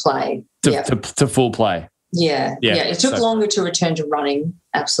return to play. To full play. Yeah. It took longer to return to running,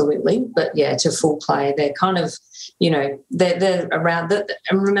 absolutely, but to full play. They're kind of, they're around that.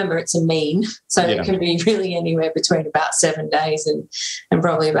 And remember, it's a mean, so it can be really anywhere between about 7 days and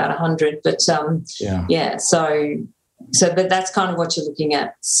probably about 100. But So but that's kind of what you're looking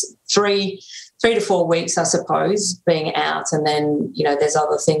at. 3 to 4 weeks, I suppose, being out, and then, there's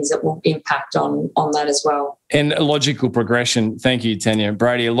other things that will impact on that as well. And a logical progression, thank you, Tania.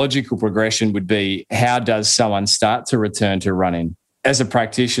 Brady, a logical progression would be, how does someone start to return to running? As a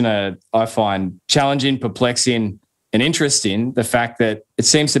practitioner, I find challenging, perplexing and interesting the fact that it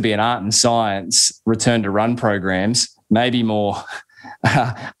seems to be an art and science return to run programs, maybe more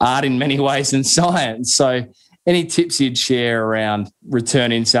art in many ways than science. So any tips you'd share around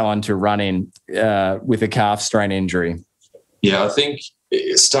returning someone to running with a calf strain injury? Yeah, I think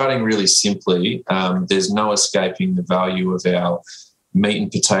starting really simply, there's no escaping the value of our meat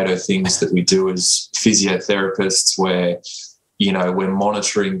and potato things that we do as physiotherapists, where, we're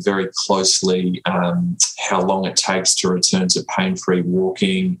monitoring very closely how long it takes to return to pain-free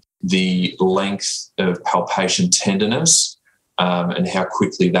walking, the length of palpation tenderness, and how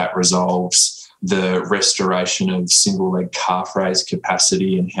quickly that resolves, the restoration of single leg calf raise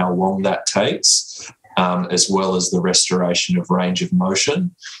capacity and how long that takes, as well as the restoration of range of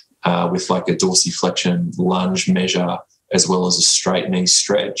motion with like a dorsiflexion lunge measure, as well as a straight knee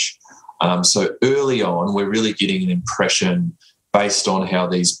stretch. So early on, we're really getting an impression based on how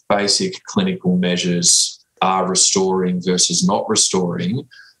these basic clinical measures are restoring versus not restoring,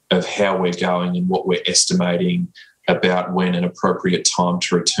 of how we're going and what we're estimating about when an appropriate time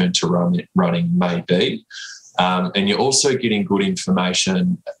to return to running may be. And you're also getting good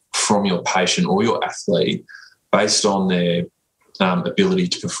information from your patient or your athlete based on their ability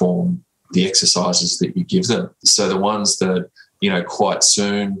to perform the exercises that you give them. So the ones that, quite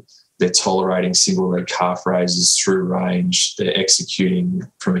soon they're tolerating single leg calf raises through range, they're executing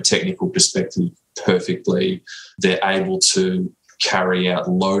from a technical perspective perfectly, they're able to carry out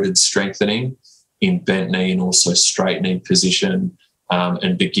loaded strengthening in bent knee and also straight knee position,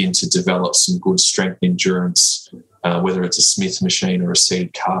 and begin to develop some good strength endurance, whether it's a Smith machine or a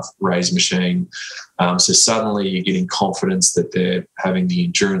seated calf raise machine. So suddenly you're getting confidence that they're having the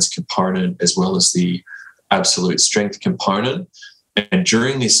endurance component as well as the absolute strength component. And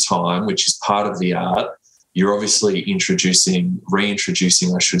during this time, which is part of the art, you're obviously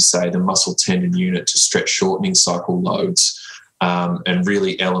reintroducing, I should say, the muscle tendon unit to stretch shortening cycle loads, and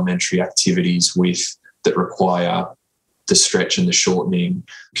really elementary activities that require the stretch and the shortening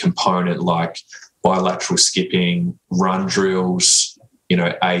component, like bilateral skipping, run drills,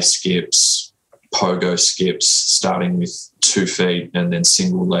 A skips, pogo skips, starting with 2 feet and then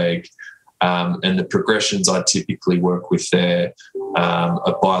single leg. And the progressions I typically work with there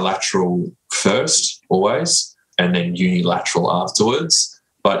are bilateral first, always, and then unilateral afterwards.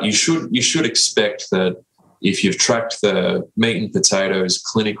 But you should expect that if you've tracked the meat and potatoes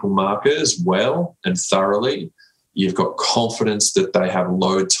clinical markers well and thoroughly, you've got confidence that they have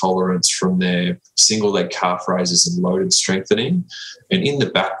load tolerance from their single leg calf raises and loaded strengthening. And in the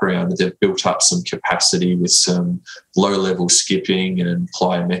background, they've built up some capacity with some low-level skipping and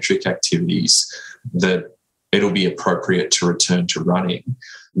plyometric activities, that it'll be appropriate to return to running,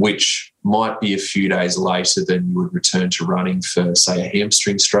 which might be a few days later than you would return to running for, say, a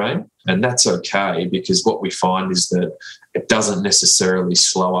hamstring strain. And that's okay, because what we find is that it doesn't necessarily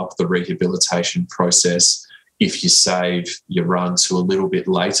slow up the rehabilitation process if you save your run to a little bit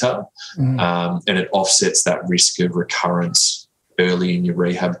later, and it offsets that risk of recurrence early in your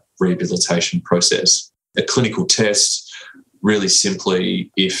rehabilitation process. A clinical test, really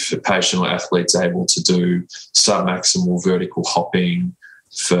simply, if a patient or athlete's able to do submaximal vertical hopping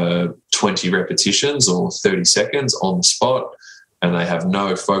for 20 repetitions or 30 seconds on the spot, and they have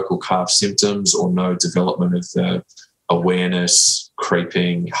no focal calf symptoms or no development of the awareness,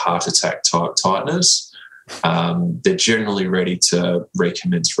 creeping, heart attack type tightness, they're generally ready to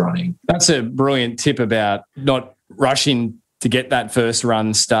recommence running. That's a brilliant tip about not rushing to get that first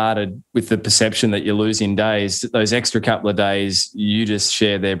run started with the perception that you're losing days, those extra couple of days you just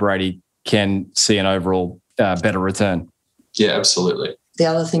share there, Brady, can see an overall better return. Yeah, absolutely. The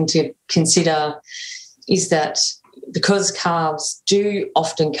other thing to consider is that because calves do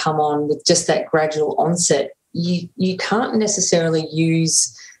often come on with just that gradual onset, you can't necessarily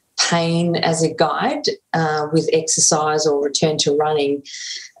use pain as a guide with exercise or return to running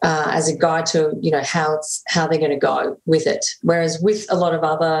as a guide to, how they're going to go with it. Whereas with a lot of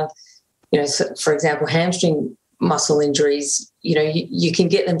other, for example, hamstring muscle injuries, you can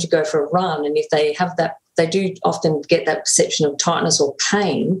get them to go for a run, and if they have that, they do often get that perception of tightness or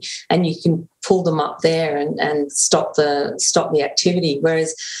pain, and you can pull them up there and stop the activity.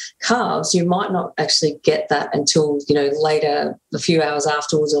 Whereas calves, you might not actually get that until later, a few hours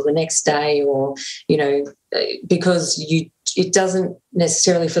afterwards, or the next day, or because it doesn't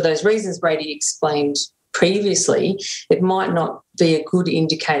necessarily, for those reasons Brady explained previously, it might not be a good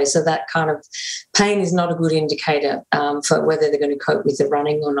indicator. So that kind of pain is not a good indicator for whether they're going to cope with the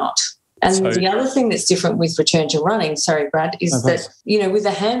running or not. And the other thing that's different with return to running, sorry, Brad, is that, with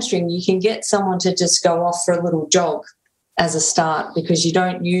a hamstring, you can get someone to just go off for a little jog as a start, because you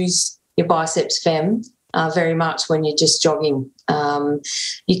don't use your biceps fem very much when you're just jogging.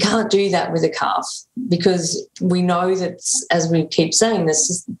 You can't do that with a calf, because we know that, as we keep saying,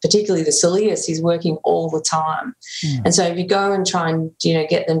 this, particularly the soleus, is working all the time. And so if you go and try and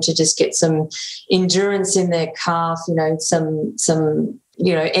get them to just get some endurance in their calf, some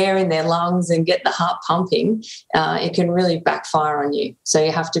air in their lungs and get the heart pumping, it can really backfire on you. So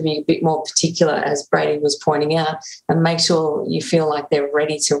you have to be a bit more particular, as Brady was pointing out, and make sure you feel like they're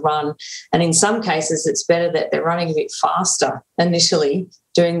ready to run. And in some cases, it's better that they're running a bit faster initially,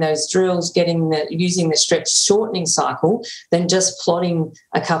 doing those drills, using the stretch shortening cycle, than just plodding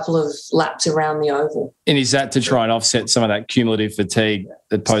a couple of laps around the oval. And is that to try and offset some of that cumulative fatigue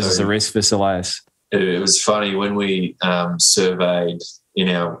that poses a risk for soleus? It was funny when we surveyed in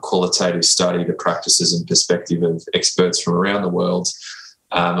our qualitative study the practices and perspective of experts from around the world.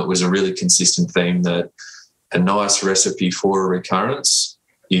 It was a really consistent theme that a nice recipe for a recurrence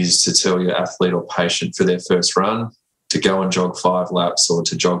is to tell your athlete or patient for their first run to go and jog 5 laps or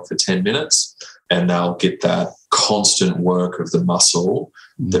to jog for 10 minutes, and they'll get that constant work of the muscle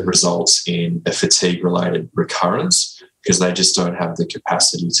that results in a fatigue-related recurrence, because they just don't have the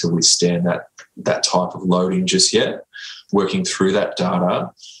capacity to withstand that type of loading just yet. Working through that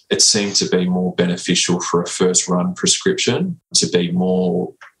data, it seemed to be more beneficial for a first run prescription to be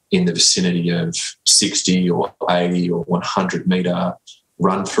more in the vicinity of 60 or 80 or 100 metre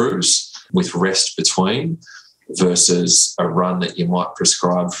run-throughs with rest between, versus a run that you might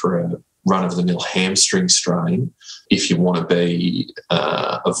prescribe for a run-of-the-mill hamstring strain if you want to be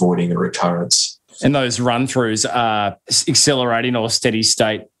avoiding a recurrence. And those run-throughs are accelerating or steady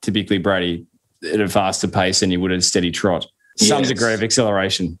state, typically, Brady, at a faster pace than you would at a steady trot. Some degree of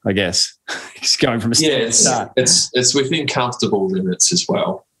acceleration, I guess. It's going from a steady start. It's within comfortable limits as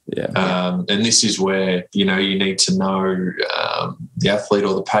well. Yeah. And this is where, you need to know the athlete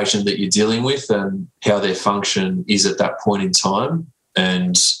or the patient that you're dealing with and how their function is at that point in time,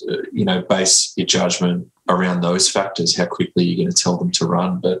 and, base your judgment around those factors, how quickly you're going to tell them to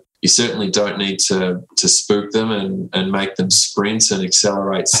run. But you certainly don't need to spook them and make them sprint and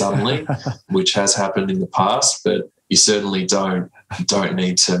accelerate suddenly, which has happened in the past. But you certainly don't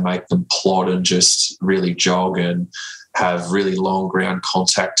need to make them plod and just really jog and have really long ground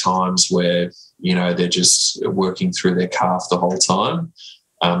contact times where, they're just working through their calf the whole time.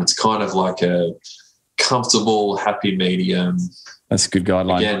 It's kind of like a comfortable, happy medium. That's a good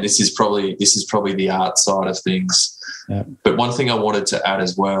guideline. Again, this is probably the art side of things. Yeah. But one thing I wanted to add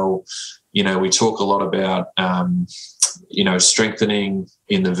as well, we talk a lot about, strengthening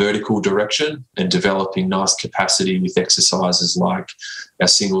in the vertical direction and developing nice capacity with exercises like our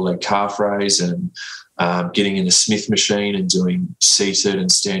single leg calf raise and getting in the Smith machine and doing seated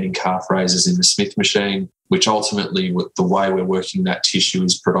and standing calf raises in the Smith machine, which ultimately the way we're working that tissue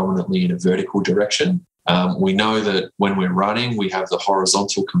is predominantly in a vertical direction. We know that when we're running, we have the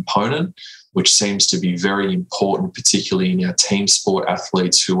horizontal component, which seems to be very important, particularly in our team sport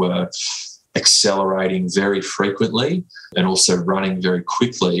athletes who are accelerating very frequently and also running very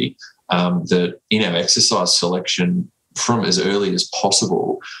quickly, that in our exercise selection from as early as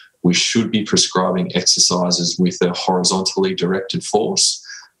possible, we should be prescribing exercises with a horizontally directed force,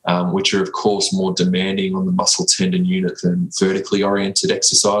 which are, of course, more demanding on the muscle tendon unit than vertically oriented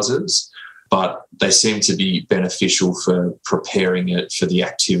exercises. But they seem to be beneficial for preparing it for the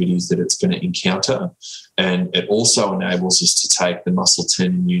activities that it's going to encounter. And it also enables us to take the muscle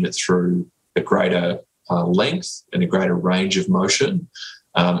tendon unit through a greater length and a greater range of motion,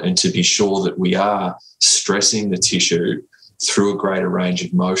 and to be sure that we are stressing the tissue through a greater range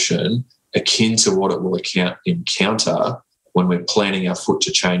of motion, akin to what it will encounter when we're planning our foot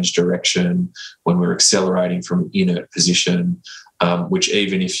to change direction, when we're accelerating from an inert position, which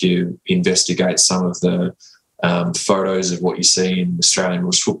even if you investigate some of the photos of what you see in Australian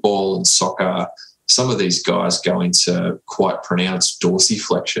rules football and soccer, some of these guys go into quite pronounced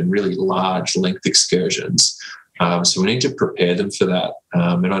dorsiflexion, really large length excursions. So we need to prepare them for that.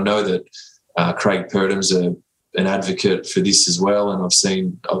 And I know that Craig Purdham's an advocate for this as well, and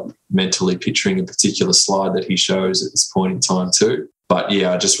I'm mentally picturing a particular slide that he shows at this point in time too. But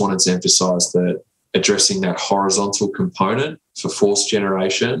yeah, I just wanted to emphasise that addressing that horizontal component for force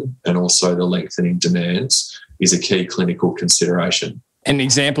generation and also the lengthening demands is a key clinical consideration. And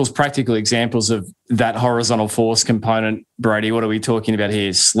practical examples of that horizontal force component, Brady, what are we talking about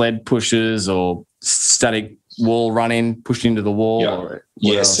here? Sled pushes or static wall running, pushed into the wall?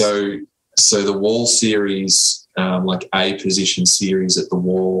 Yeah, so the wall series, like A position series at the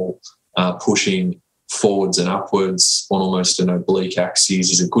wall, pushing forwards and upwards on almost an oblique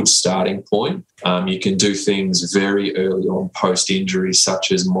axis is a good starting point. You can do things very early on post-injury,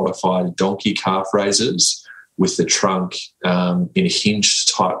 such as modified donkey calf raises with the trunk in a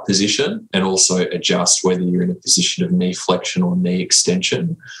hinged type position, and also adjust whether you're in a position of knee flexion or knee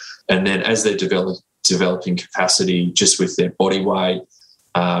extension. And then as they're developing capacity just with their body weight,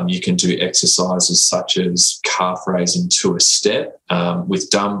 you can do exercises such as calf raising to a step with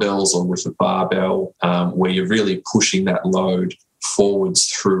dumbbells or with a barbell, where you're really pushing that load forwards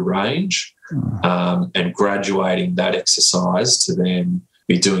through range and graduating that exercise to then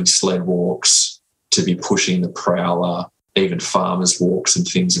be doing sled walks, to be pushing the prowler, even farmers walks and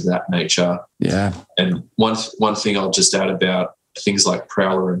things of that nature. Yeah. And one thing I'll just add about things like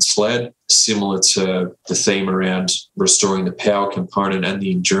prowler and sled, similar to the theme around restoring the power component and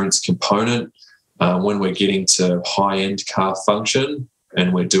the endurance component, when we're getting to high-end calf function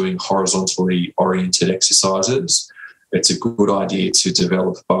and we're doing horizontally oriented exercises, it's a good idea to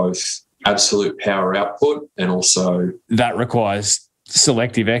develop both absolute power output and also... That requires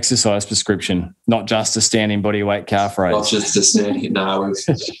selective exercise prescription, not just a standing body weight calf raise. Not just a standing, no,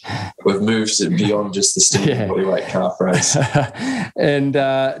 we've moved it beyond just the standing body weight calf raise. And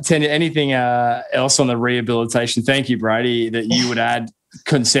Tania, anything else on the rehabilitation? Thank you, Brady, that you would add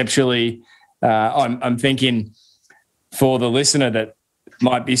conceptually. I'm thinking for the listener that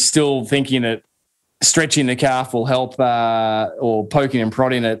might be still thinking that stretching the calf will help or poking and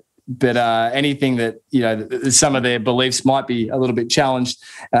prodding it, but anything that, some of their beliefs might be a little bit challenged.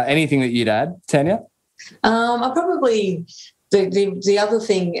 Anything that you'd add, Tania? I probably, the other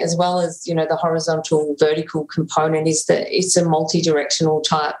thing as well as, the horizontal vertical component is that it's a multi-directional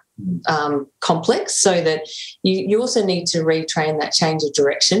type complex, so that you also need to retrain that change of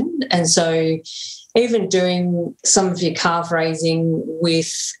direction. And so even doing some of your calf raising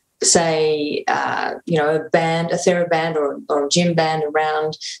with, say, a band, a TheraBand or a gym band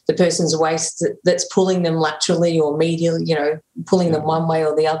around the person's waist that's pulling them laterally or medially, pulling them one way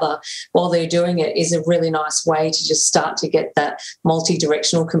or the other while they're doing it, is a really nice way to just start to get that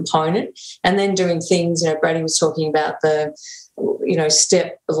multi-directional component. And then doing things, Brady was talking about the,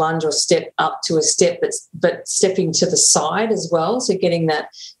 step lunge or step up to a step, but stepping to the side as well. So getting that,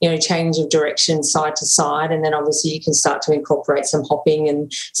 change of direction side to side. And then obviously you can start to incorporate some hopping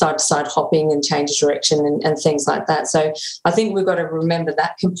and side to side hopping and change of direction and things like that. So I think we've got to remember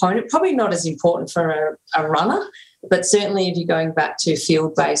that component. Probably not as important for a runner, but certainly if you're going back to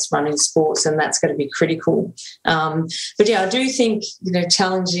field-based running sports, then that's going to be critical. But yeah, I do think,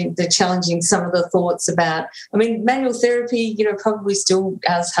 challenging some of the thoughts about, manual therapy, probably still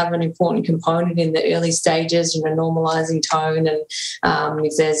does have an important component in the early stages, normalising tone, and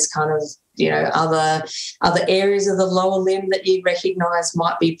if there's kind of, other areas of the lower limb that you recognise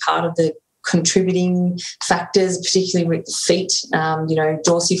might be part of the contributing factors, particularly with the feet,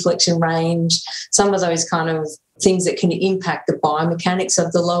 dorsiflexion range, some of those kind of things that can impact the biomechanics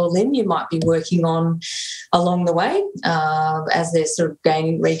of the lower limb you might be working on along the way as they're sort of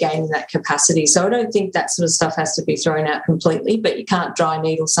regaining that capacity. So I don't think that sort of stuff has to be thrown out completely, but you can't dry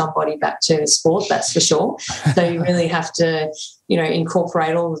needle somebody back to sport, that's for sure. So you really have to,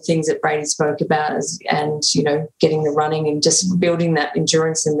 incorporate all the things that Brady spoke about and getting the running and just building that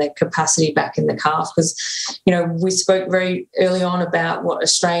endurance and the capacity back in the calf. Because, we spoke very early on about what a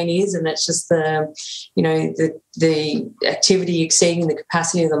strain is, and that's just the activity exceeding the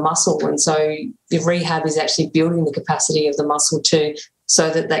capacity of the muscle. And so the rehab is actually building the capacity of the muscle too, so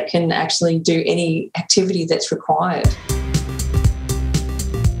that they can actually do any activity that's required.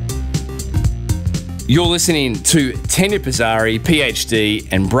 You're listening to Tania Pizzari PhD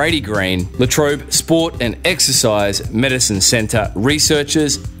and Brady Green, Latrobe Sport and Exercise Medicine Centre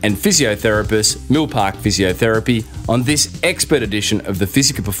researchers and physiotherapists, Milpark Physiotherapy, on this expert edition of the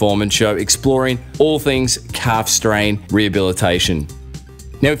Physical Performance Show exploring all things calf strain rehabilitation.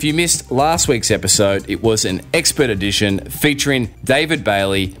 Now, if you missed last week's episode, it was an expert edition featuring David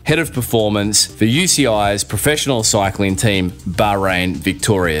Bailey, Head of Performance for UCI's professional cycling team, Bahrain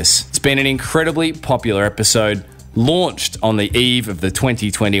Victorious. It's been an incredibly popular episode, launched on the eve of the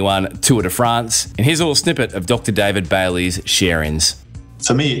 2021 Tour de France. And here's a little snippet of Dr. David Bailey's share-ins.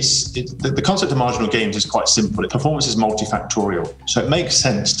 For me, the concept of marginal gains is quite simple. Performance is multifactorial. So it makes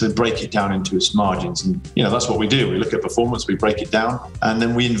sense to break it down into its margins. And, that's what we do. We look at performance, we break it down, and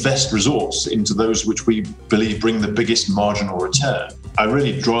then we invest resource into those which we believe bring the biggest marginal return. I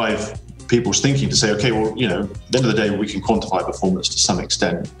really drive people's thinking to say, okay, well, at the end of the day, we can quantify performance to some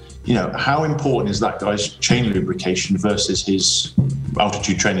extent. How important is that guy's chain lubrication versus his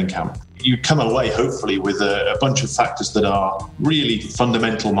altitude training camp? You come away, hopefully, with a bunch of factors that are really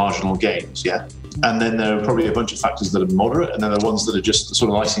fundamental marginal gains, yeah? And then there are probably a bunch of factors that are moderate, and then there are ones that are just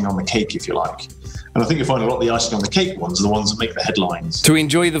sort of icing on the cake, if you like. And I think you find a lot of the icing on the cake ones are the ones that make the headlines. To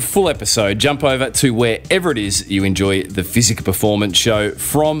enjoy the full episode, jump over to wherever it is you enjoy the Physical Performance Show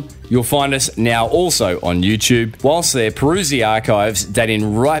from. You'll find us now also on YouTube. Whilst there, peruse the archives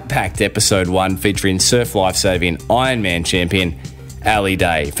dating right back to episode 1 featuring surf lifesaving Ironman champion Ali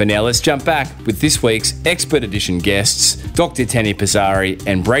Day. For now, let's jump back with this week's expert edition guests, Dr. Tania Pizzari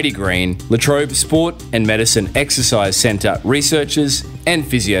and Brady Green, Latrobe Sport and Medicine Exercise Centre researchers and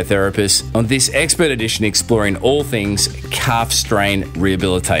physiotherapists, on this expert edition exploring all things calf strain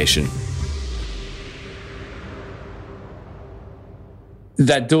rehabilitation.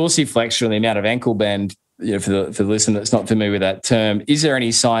 That dorsiflexion, the amount of ankle bend, for the listener that's not familiar with that term, is there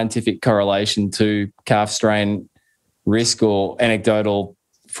any scientific correlation to calf strain risk or anecdotal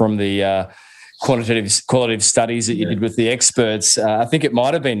from the qualitative studies that you did with the experts? I think it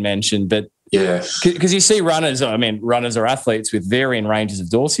might have been mentioned, but yeah, because you see runners are athletes with varying ranges of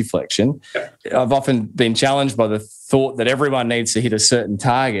dorsiflexion. I've often been challenged by the thought that everyone needs to hit a certain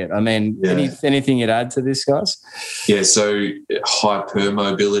target. Anything you'd add to this, guys? Yeah, so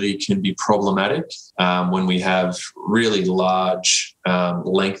hypermobility can be problematic when we have really large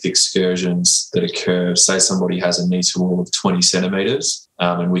length excursions that occur. Say somebody has a knee to wall of 20 centimetres,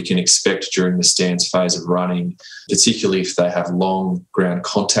 and we can expect during the stance phase of running, particularly if they have long ground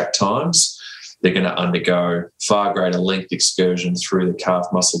contact times, they're going to undergo far greater length excursion through the calf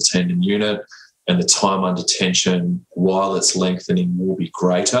muscle tendon unit, and the time under tension while it's lengthening will be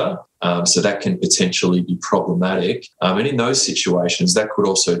greater. So that can potentially be problematic. And in those situations, that could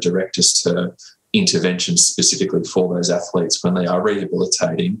also direct us to interventions specifically for those athletes when they are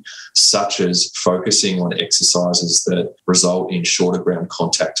rehabilitating, such as focusing on exercises that result in shorter ground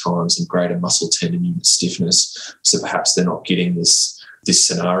contact times and greater muscle tendon unit stiffness. So perhaps they're not getting this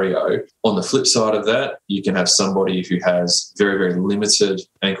scenario. On the flip side of that, you can have somebody who has very, very limited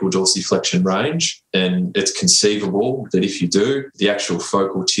ankle dorsiflexion range, and it's conceivable that if you do, the actual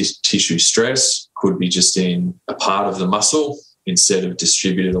focal tissue stress could be just in a part of the muscle instead of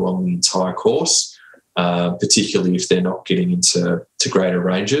distributed along the entire course, particularly if they're not getting into greater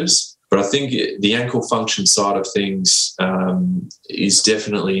ranges. But I think the ankle function side of things is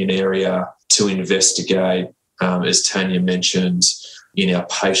definitely an area to investigate, as Tania mentioned, in our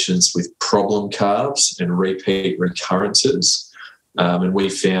patients with problem calves and repeat recurrences. And we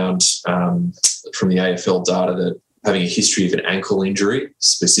found from the AFL data that having a history of an ankle injury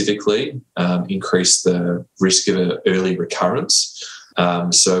specifically increased the risk of an early recurrence.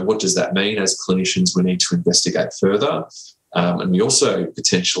 So what does that mean? As clinicians, we need to investigate further. And we also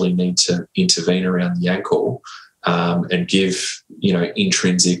potentially need to intervene around the ankle and give,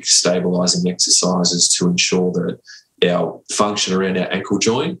 intrinsic stabilising exercises to ensure that our function around our ankle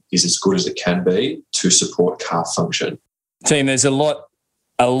joint is as good as it can be to support calf function. Team, there's a lot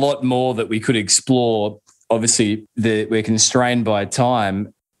more that we could explore. Obviously, we're constrained by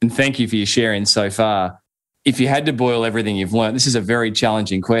time, and thank you for your sharing so far. If you had to boil everything you've learned, this is a very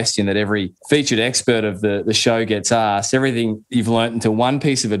challenging question that every featured expert of the show gets asked. Everything you've learned into one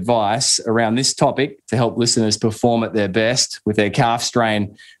piece of advice around this topic to help listeners perform at their best with their calf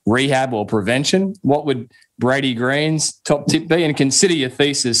strain rehab or prevention, what would Brady Green's top tip be? And consider your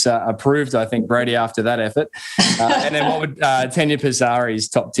thesis approved, I think, Brady, after that effort. And then what would Tania Pizzari's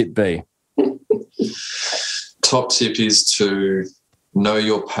top tip be? Top tip is to know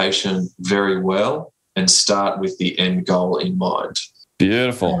your patient very well and start with the end goal in mind.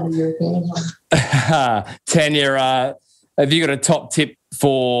 Beautiful. Tania, have you got a top tip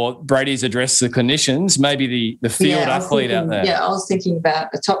for Brady's address to the clinicians, maybe the field athlete out there. Yeah, I was thinking about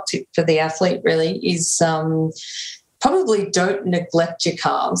a top tip for the athlete really is probably don't neglect your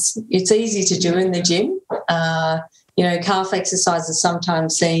calves. It's easy to do in the gym. Calf exercises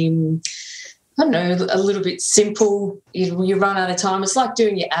sometimes seem, I don't know, a little bit simple. You run out of time. It's like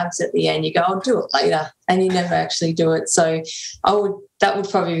doing your abs at the end. You go, I'll do it later, and you never actually do it. So that would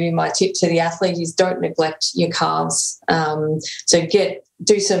probably be my tip to the athlete is don't neglect your calves. So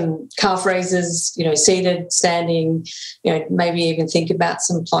do some calf raises, seated, standing, maybe even think about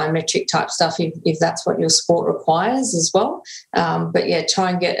some plyometric type stuff if that's what your sport requires as well. But try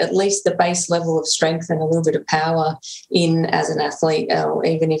and get at least the base level of strength and a little bit of power in as an athlete, or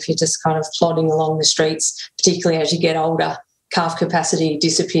even if you're just kind of plodding along the streets, particularly as you get older, calf capacity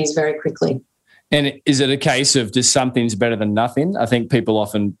disappears very quickly. And is it a case of just something's better than nothing? I think people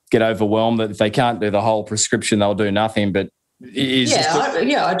often get overwhelmed that if they can't do the whole prescription, they'll do nothing. But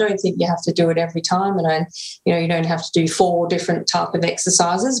I don't think you have to do it every time, and you don't have to do 4 different type of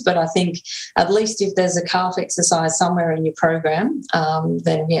exercises. But I think at least if there's a calf exercise somewhere in your program,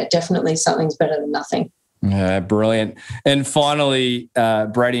 then definitely something's better than nothing. Yeah, brilliant. And finally,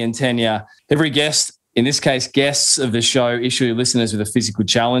 Brady and Tania, every guest, in this case, guests of the show, issue listeners with a physical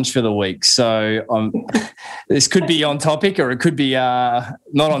challenge for the week. So this could be on topic or it could be not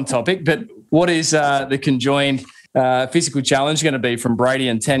on topic, but what is the conjoined physical challenge going to be from Brady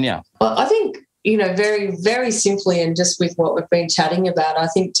and Tania? Well, I think, very, very simply, and just with what we've been chatting about, I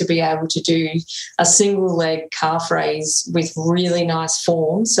think to be able to do a single leg calf raise with really nice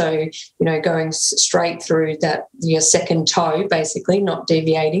form. So, going straight through your second toe, basically, not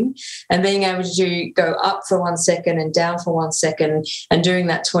deviating, and being able to go up for 1 second and down for 1 second and doing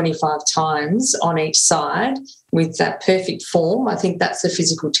that 25 times on each side with that perfect form. I think that's the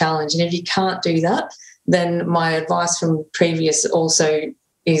physical challenge. And if you can't do that, then my advice from previous also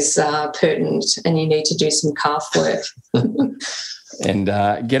is pertinent, and you need to do some calf work. And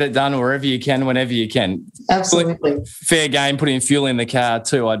get it done wherever you can, whenever you can. Absolutely. Fair game, putting fuel in the car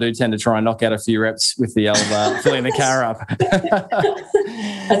too. I do tend to try and knock out a few reps with the old filling the car up.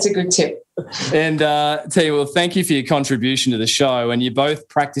 That's a good tip. And Tania, well, thank you for your contribution to the show. And you're both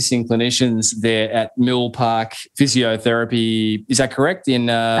practicing clinicians there at Milpark Physiotherapy. Is that correct?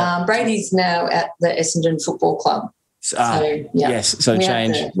 Brady's now at the Essendon Football Club. Yes, so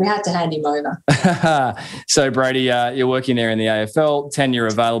change. We had to hand him over. So, Brady, you're working there in the AFL. Tania,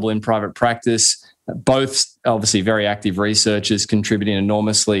 available in private practice. Both obviously very active researchers, contributing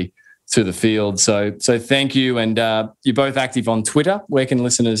enormously to the field. So thank you. And you're both active on Twitter. Where can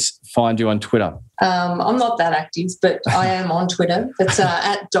listeners find you on Twitter? I'm not that active, but I am on Twitter. It's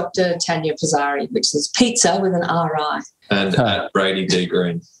at Dr. Tania Pizzari, which is pizza with an R-I. And at Brady D.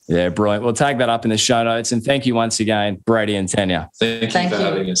 Green. Yeah, brilliant. We'll tag that up in the show notes. And thank you once again, Brady and Tania. Thank you for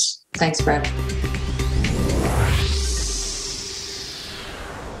having us. Thanks, Brad.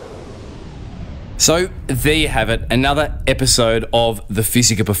 So there you have it, another episode of the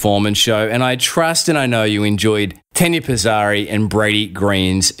Physical Performance Show, and I trust and I know you enjoyed Tania Pizzari and Brady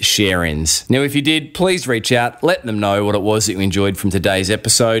Green's share-ins. Now, if you did, please reach out, let them know what it was that you enjoyed from today's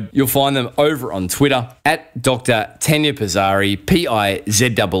episode. You'll find them over on Twitter at Dr. Tania Pizzari, Pizzari,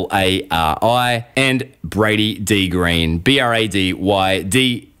 and Brady D. Green,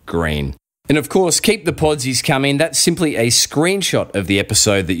 BRADYD Green. And of course, keep the podsies coming. That's simply a screenshot of the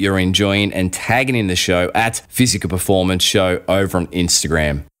episode that you're enjoying and tagging in the show at Physical Performance Show over on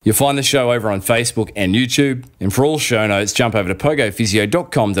Instagram. You'll find the show over on Facebook and YouTube. And for all show notes, jump over to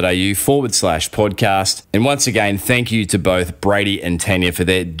pogophysio.com.au/podcast. And once again, thank you to both Brady and Tania for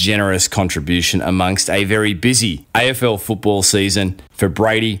their generous contribution amongst a very busy AFL football season for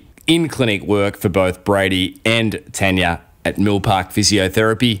Brady, in-clinic work for both Brady and Tania at Milpark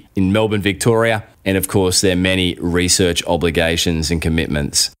Physiotherapy in Melbourne, Victoria, and of course their many research obligations and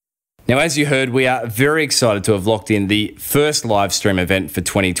commitments. Now, as you heard, we are very excited to have locked in the first live stream event for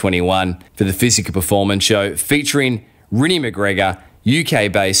 2021 for the Physical Performance Show, featuring Rinny McGregor,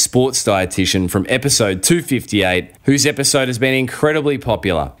 UK-based sports dietitian from episode 258, whose episode has been incredibly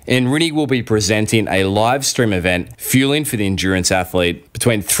popular. And Rinny will be presenting a live stream event, Fueling for the Endurance Athlete,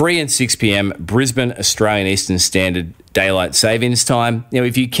 between 3 and 6 p.m. Brisbane, Australian Eastern Standard Daylight Savings Time. Now,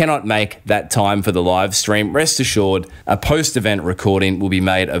 if you cannot make that time for the live stream, rest assured a post-event recording will be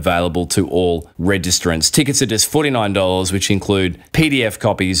made available to all registrants. Tickets are just $49, which include PDF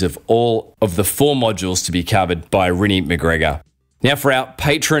copies of all of the 4 modules to be covered by Rinny McGregor. Now, for our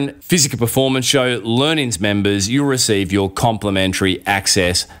patron Physical Performance Show Learnings members, you'll receive your complimentary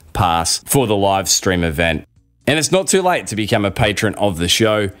access pass for the live stream event. And it's not too late to become a patron of the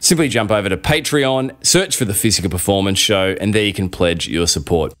show. Simply jump over to Patreon, search for the Physical Performance Show, and there you can pledge your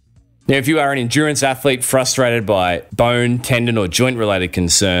support. Now, if you are an endurance athlete frustrated by bone, tendon, or joint-related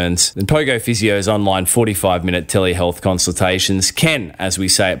concerns, then Pogo Physio's online 45-minute telehealth consultations can, as we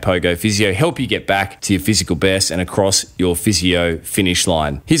say at Pogo Physio, help you get back to your physical best and across your physio finish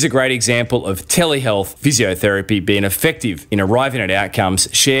line. Here's a great example of telehealth physiotherapy being effective in arriving at outcomes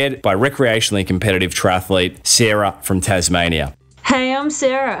shared by recreationally competitive triathlete Sarah from Tasmania. Hey, I'm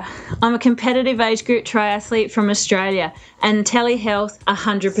Sarah. I'm a competitive age group triathlete from Australia, and telehealth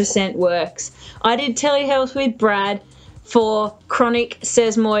 100% works. I did telehealth with Brad for chronic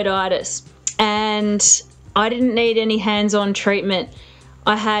sesamoiditis, and I didn't need any hands-on treatment.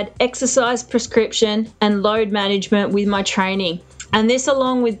 I had exercise prescription and load management with my training, and this,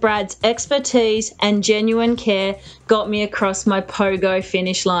 along with Brad's expertise and genuine care, got me across my Pogo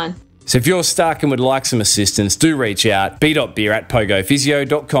finish line. So if you're stuck and would like some assistance, do reach out,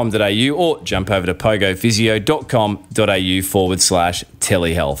 b.beer@pogophysio.com.au or jump over to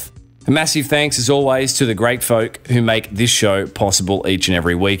pogophysio.com.au/telehealth. A massive thanks, as always, to the great folk who make this show possible each and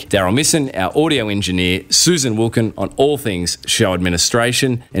every week. Daryl Misson, our audio engineer, Susan Wilkin on all things show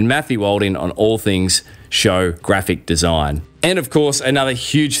administration, and Matthew Walding on all things show graphic design. And of course, another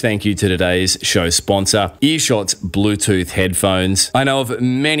huge thank you to today's show sponsor, Earshot's Bluetooth headphones. I know of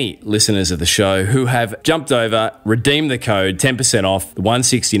many listeners of the show who have jumped over, redeemed the code 10% off the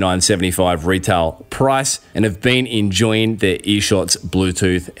 $169.75 retail price, and have been enjoying their Earshot's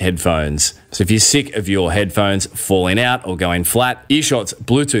Bluetooth headphones. So if you're sick of your headphones falling out or going flat, Earshot's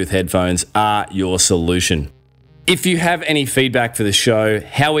Bluetooth headphones are your solution. If you have any feedback for the show,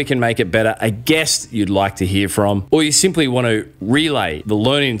 how we can make it better, a guest you'd like to hear from, or you simply want to relay the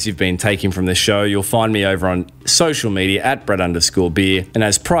learnings you've been taking from the show, you'll find me over on social media at Brad_beer. And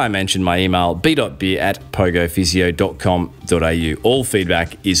as prior mentioned, my email, b.beer@pogophysio.com.au. All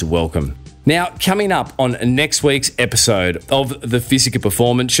feedback is welcome. Now, coming up on next week's episode of the Physical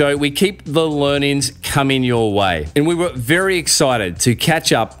Performance Show, we keep the learnings coming your way. And we were very excited to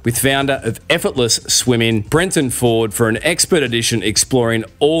catch up with founder of Effortless Swimming, Brenton Ford, for an expert edition exploring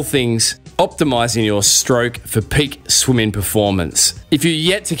all things optimizing your stroke for peak swimming performance. If you're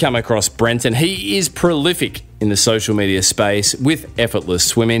yet to come across Brenton, he is prolific in the social media space with Effortless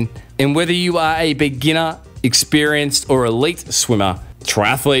Swimming. And whether you are a beginner, experienced, or elite swimmer,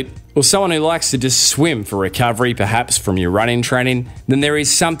 triathlete, or someone who likes to just swim for recovery, perhaps from your running training, then there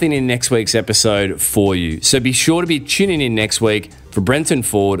is something in next week's episode for you. So be sure to be tuning in next week for Brenton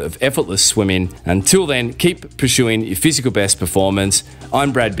Ford of Effortless Swimming. Until then, keep pursuing your physical best performance.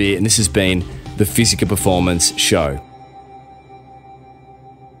 I'm Brad Beer, and this has been the Physical Performance Show.